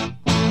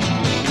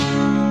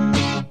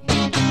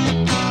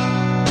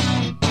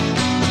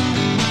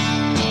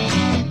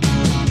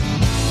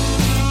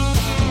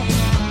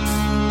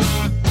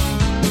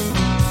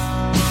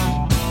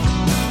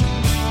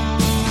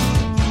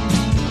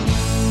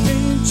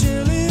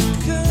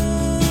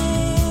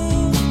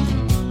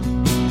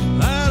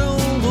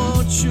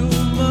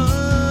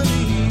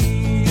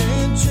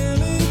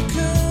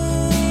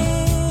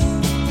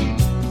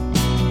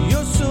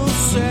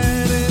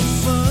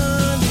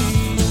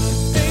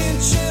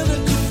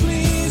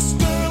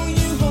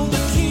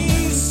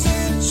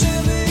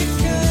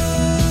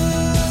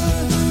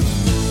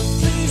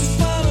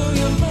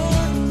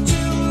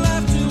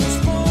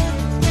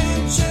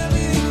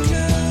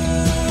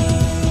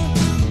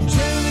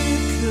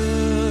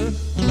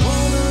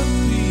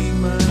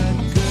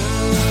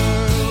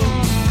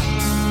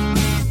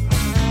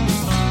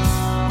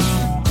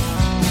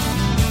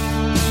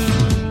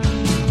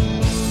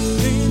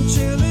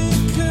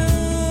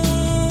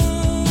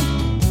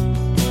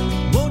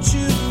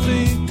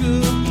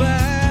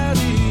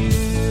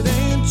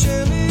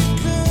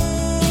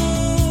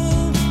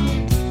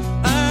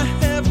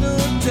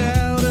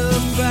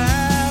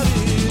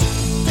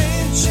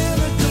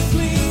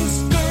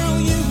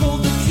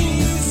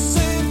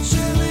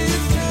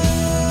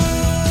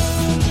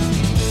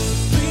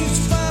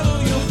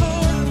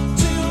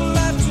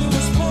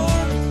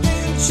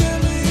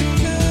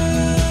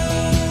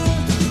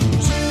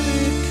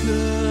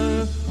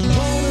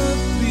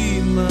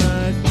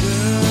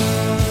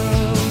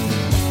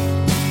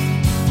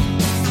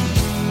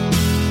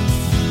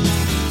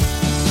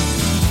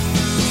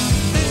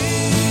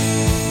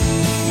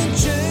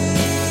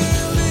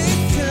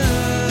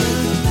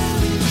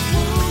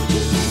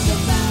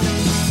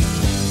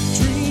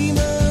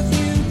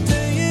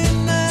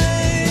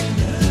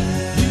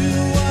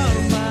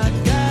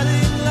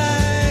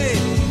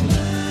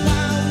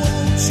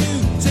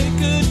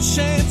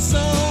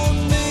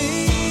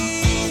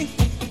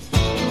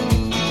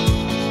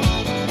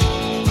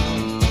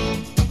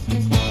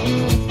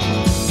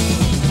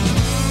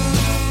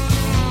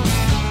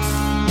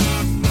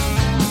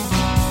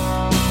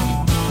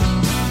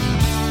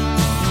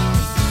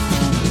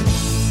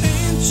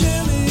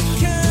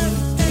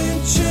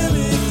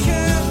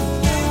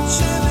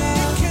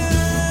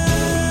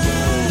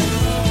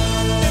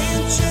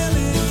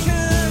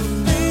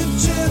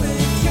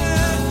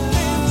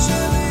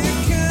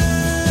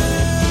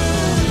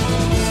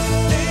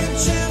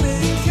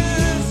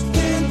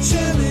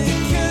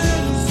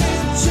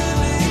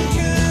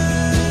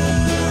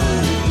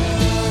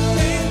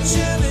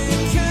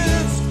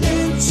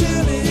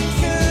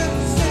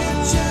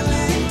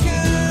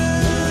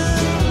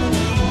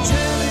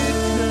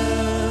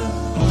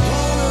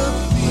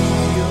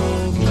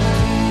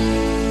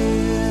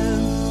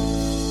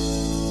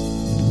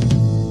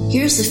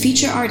 Here's the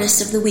feature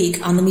artist of the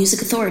week on the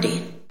Music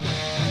Authority.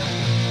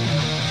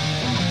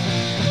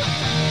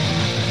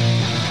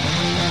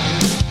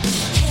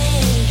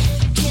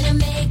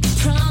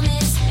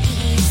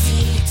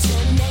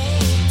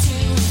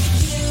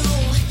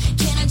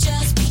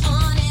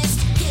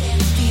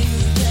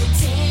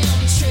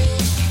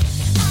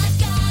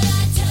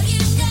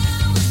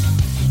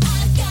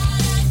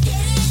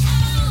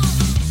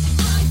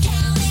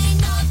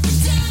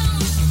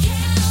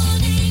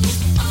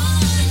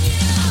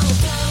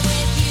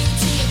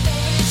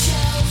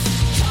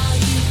 Call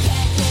you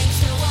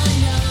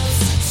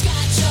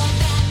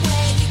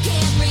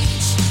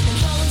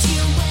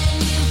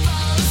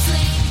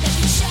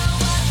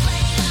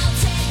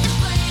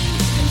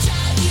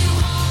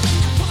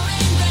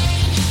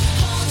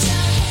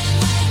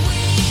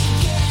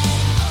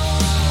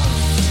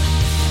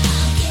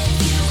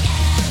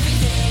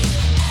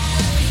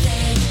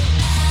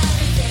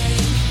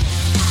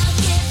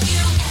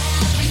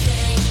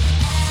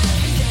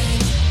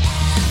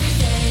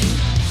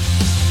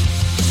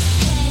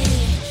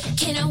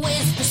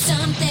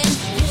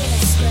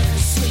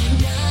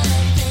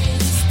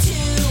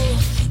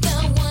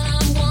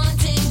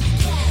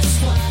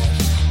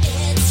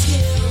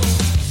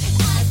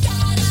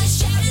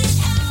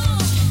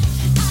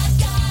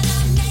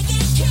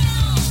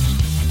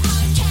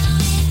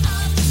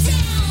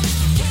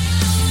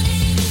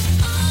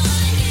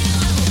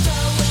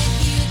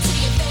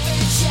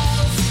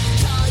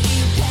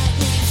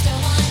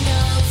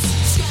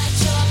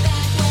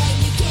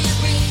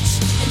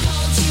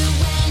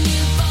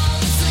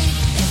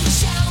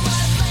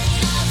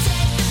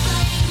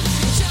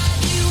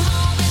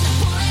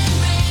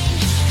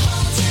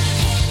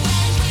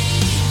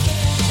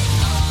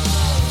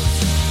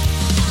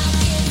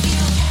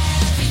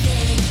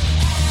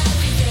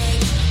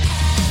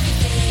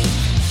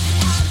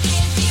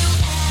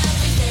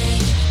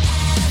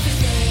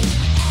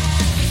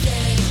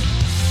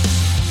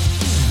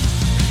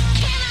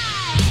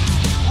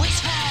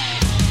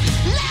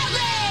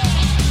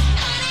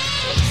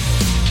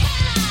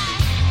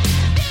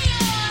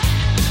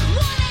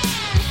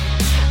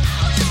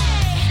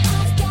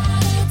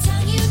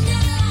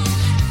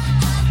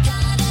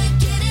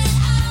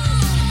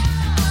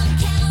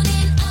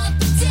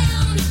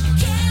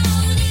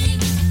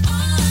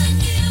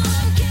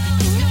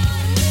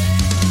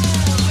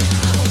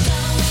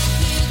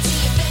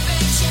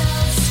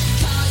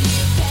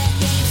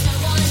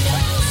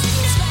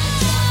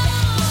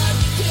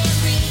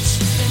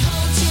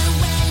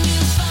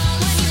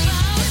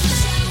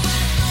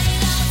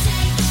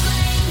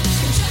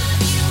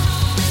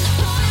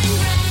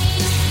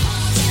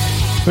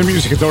The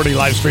Music Authority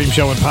live stream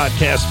show and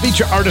podcast.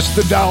 Feature artist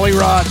The Dolly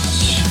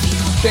Rots.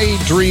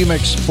 Daydream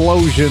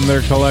Explosion,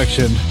 their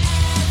collection.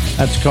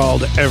 That's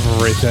called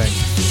Everything.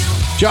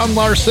 John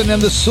Larson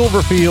and the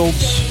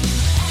Silverfields.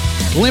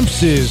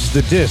 Glimpses,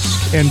 The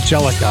Disc,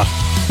 Angelica.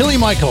 Hilly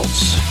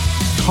Michaels,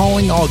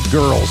 Calling All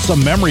Girls.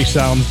 Some memory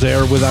sounds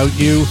there, Without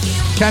You.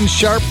 Ken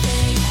Sharp,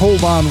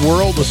 Hold On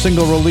World, a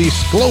single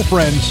release. Glow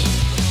Friends,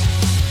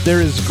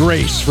 There Is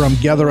Grace from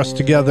Gather Us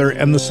Together,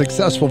 and The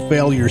Successful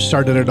Failure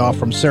started it off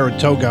from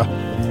Saratoga.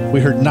 We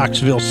heard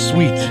Knoxville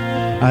Suite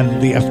on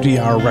the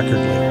FDR record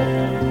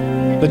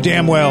label. The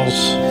Damwells,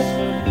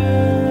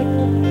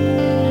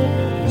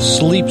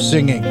 Sleep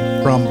Singing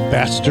from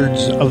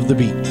Bastards of the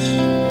Beat.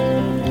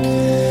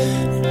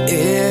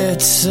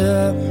 It's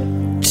up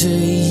to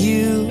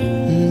you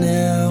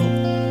now.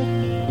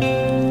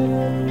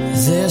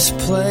 This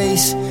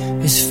place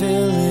is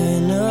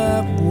filling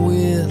up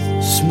with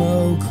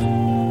smoke,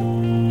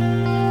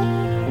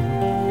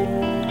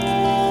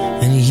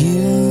 and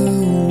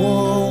you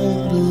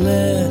won't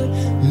let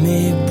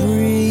me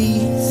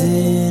breathe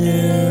in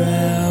or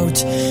out.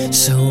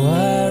 So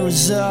I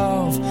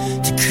resolve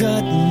to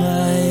cut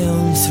my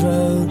own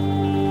throat.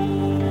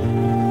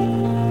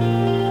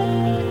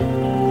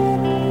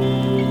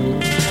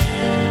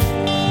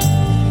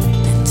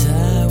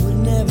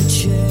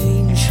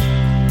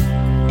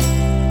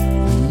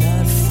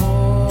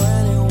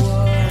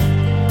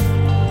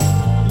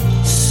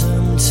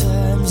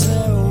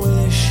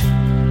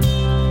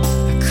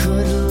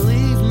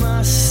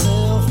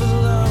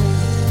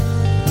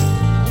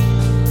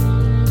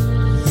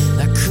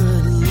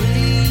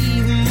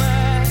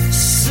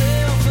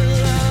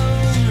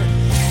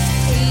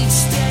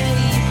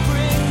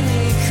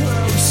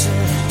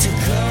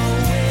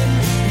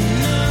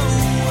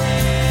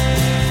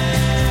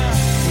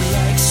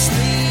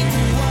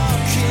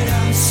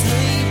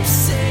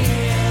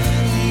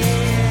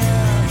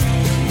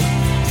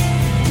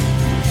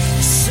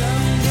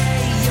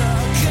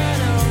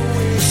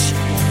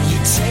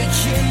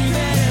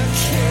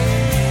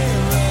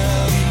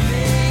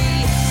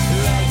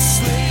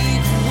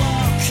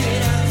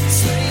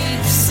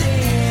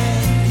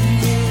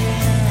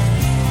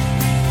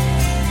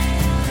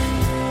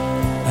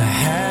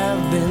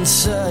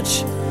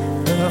 Such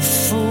a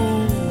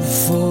fool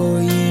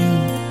for you.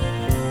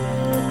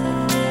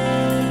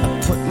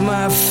 I put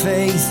my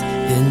faith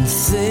in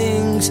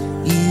things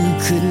you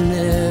could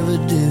never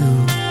do.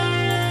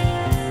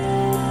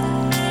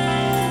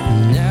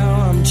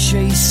 Now I'm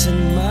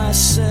chasing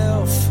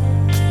myself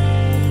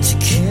to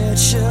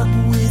catch up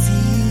with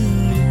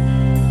you.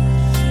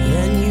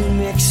 Then you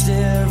mixed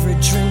every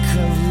drink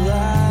of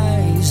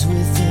lies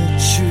with the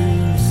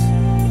truth.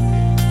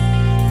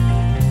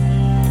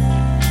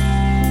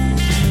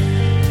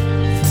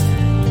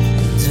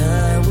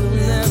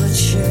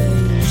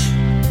 Change,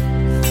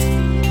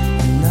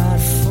 not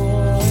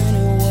for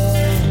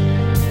anyone.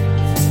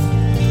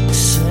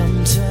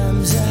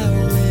 Sometimes I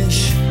wish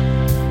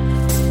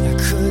I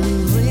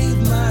couldn't leave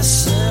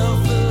myself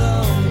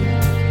alone.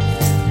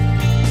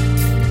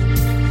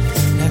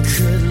 I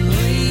couldn't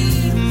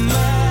leave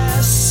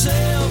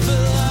myself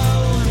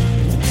alone.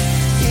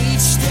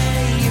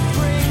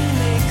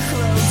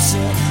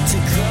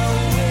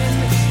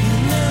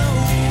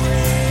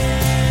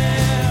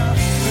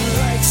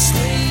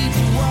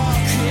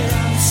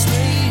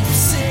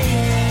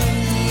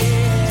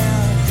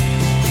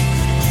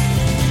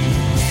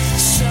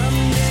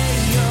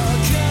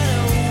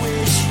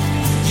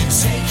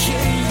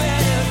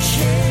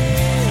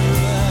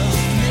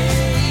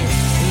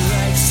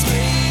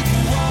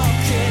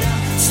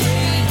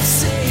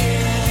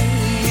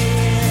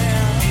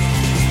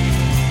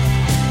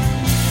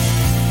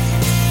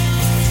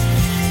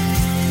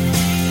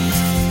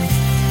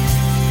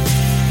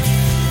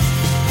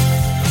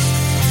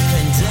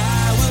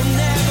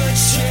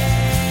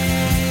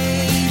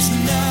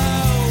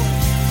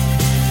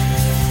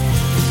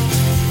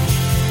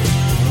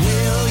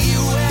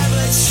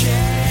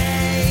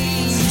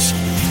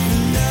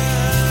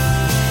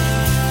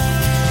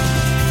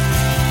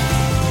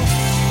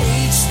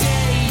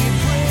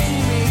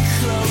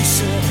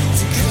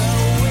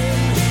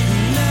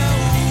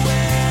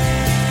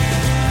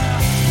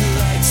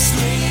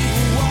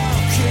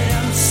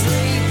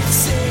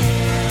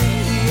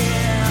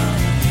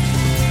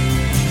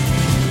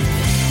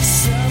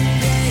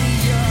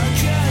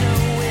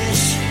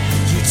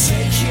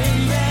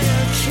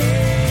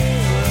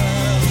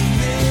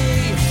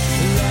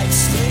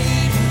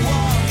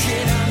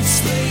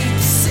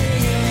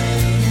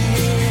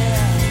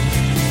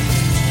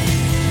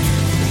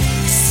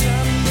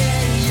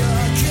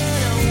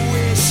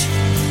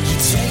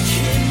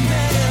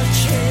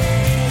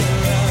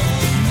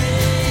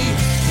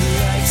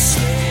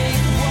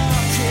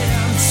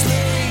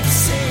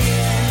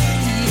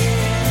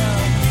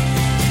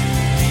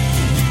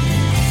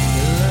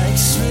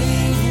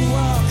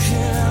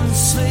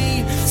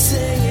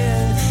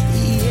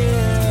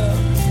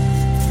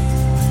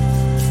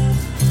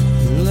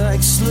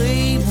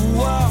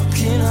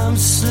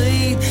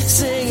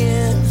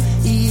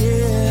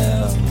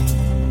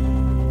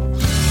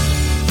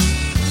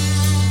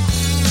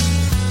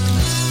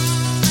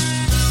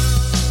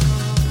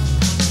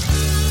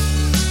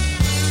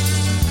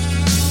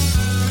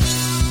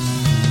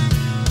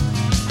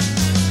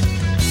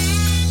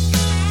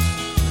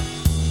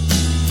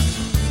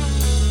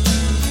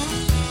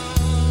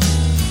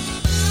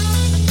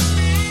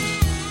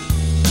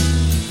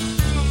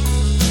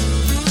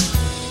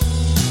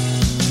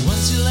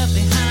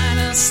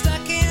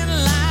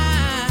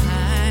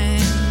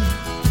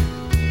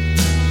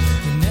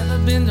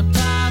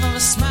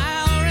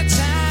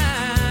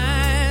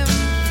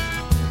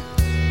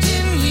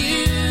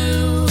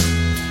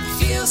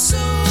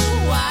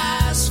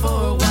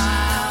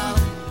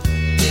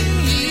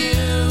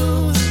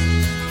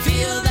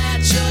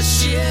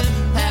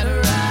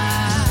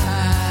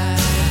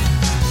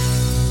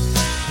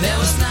 There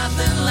was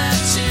nothing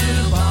left to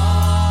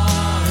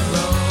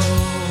borrow.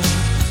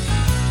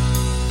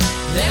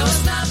 There was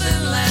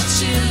nothing left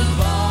to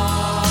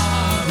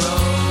borrow.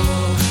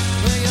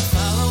 Will you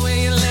follow where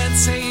you led?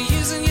 Say you're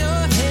using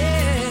your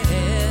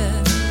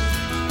head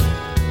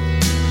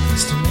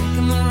just to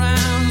making the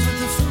rounds with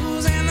the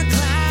fools and the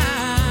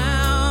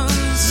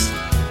clowns.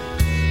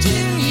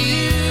 Didn't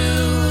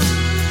you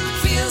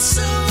feel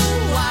so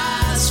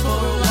wise for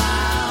a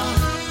while?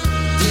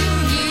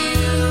 Didn't you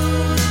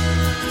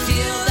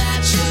feel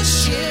that your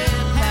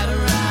ship had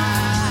arrived?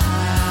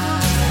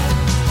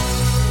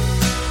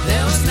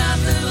 There was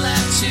nothing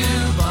left to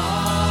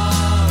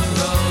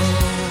borrow.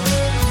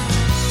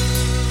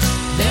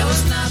 There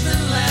was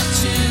nothing left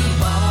to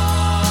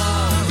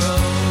borrow.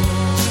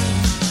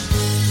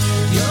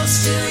 You're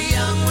still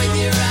young with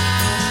your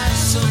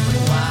eyes open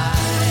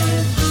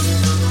wide.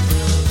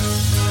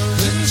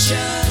 Couldn't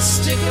just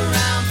stick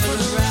around for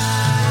the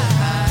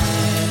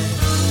ride.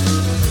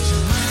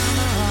 Your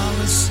mama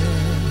always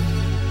said,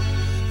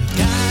 you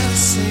gotta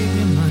save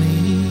your money.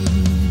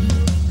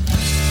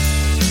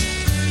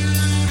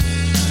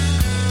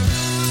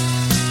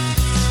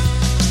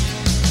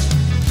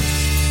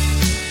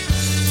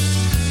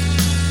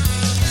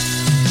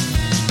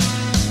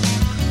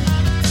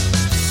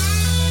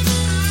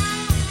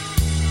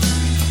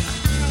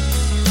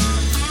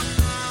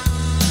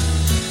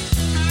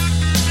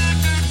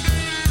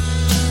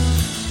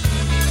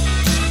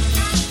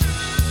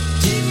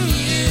 Didn't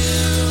you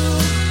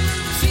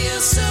feel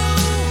so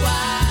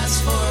wise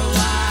for a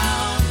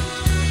while?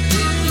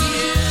 Didn't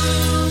you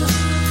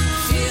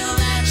feel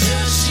that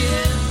your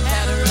ship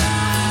had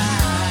arrived?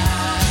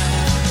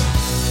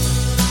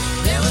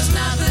 There was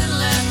nothing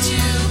left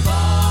to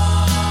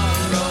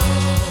borrow.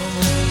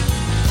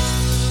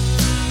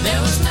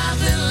 There was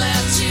nothing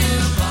left to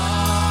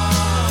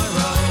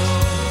borrow.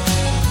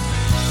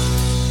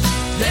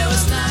 There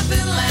was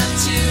nothing left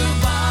to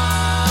borrow.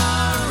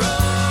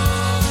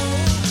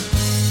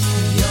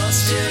 You're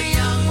still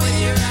young with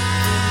your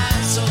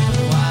eyes open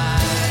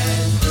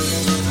wide.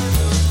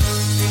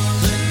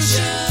 Couldn't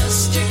just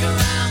stick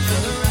around for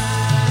the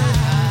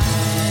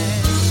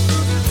ride.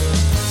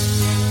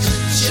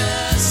 Couldn't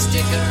just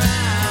stick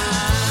around.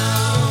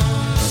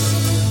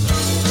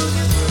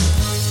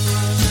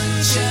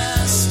 Couldn't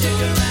just stick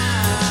around.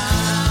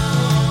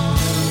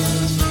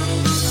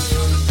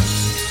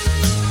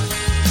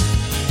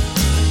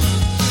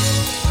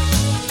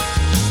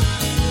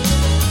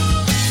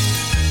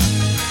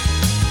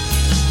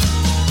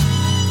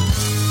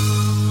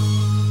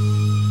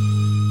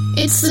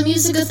 It's the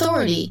Music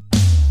Authority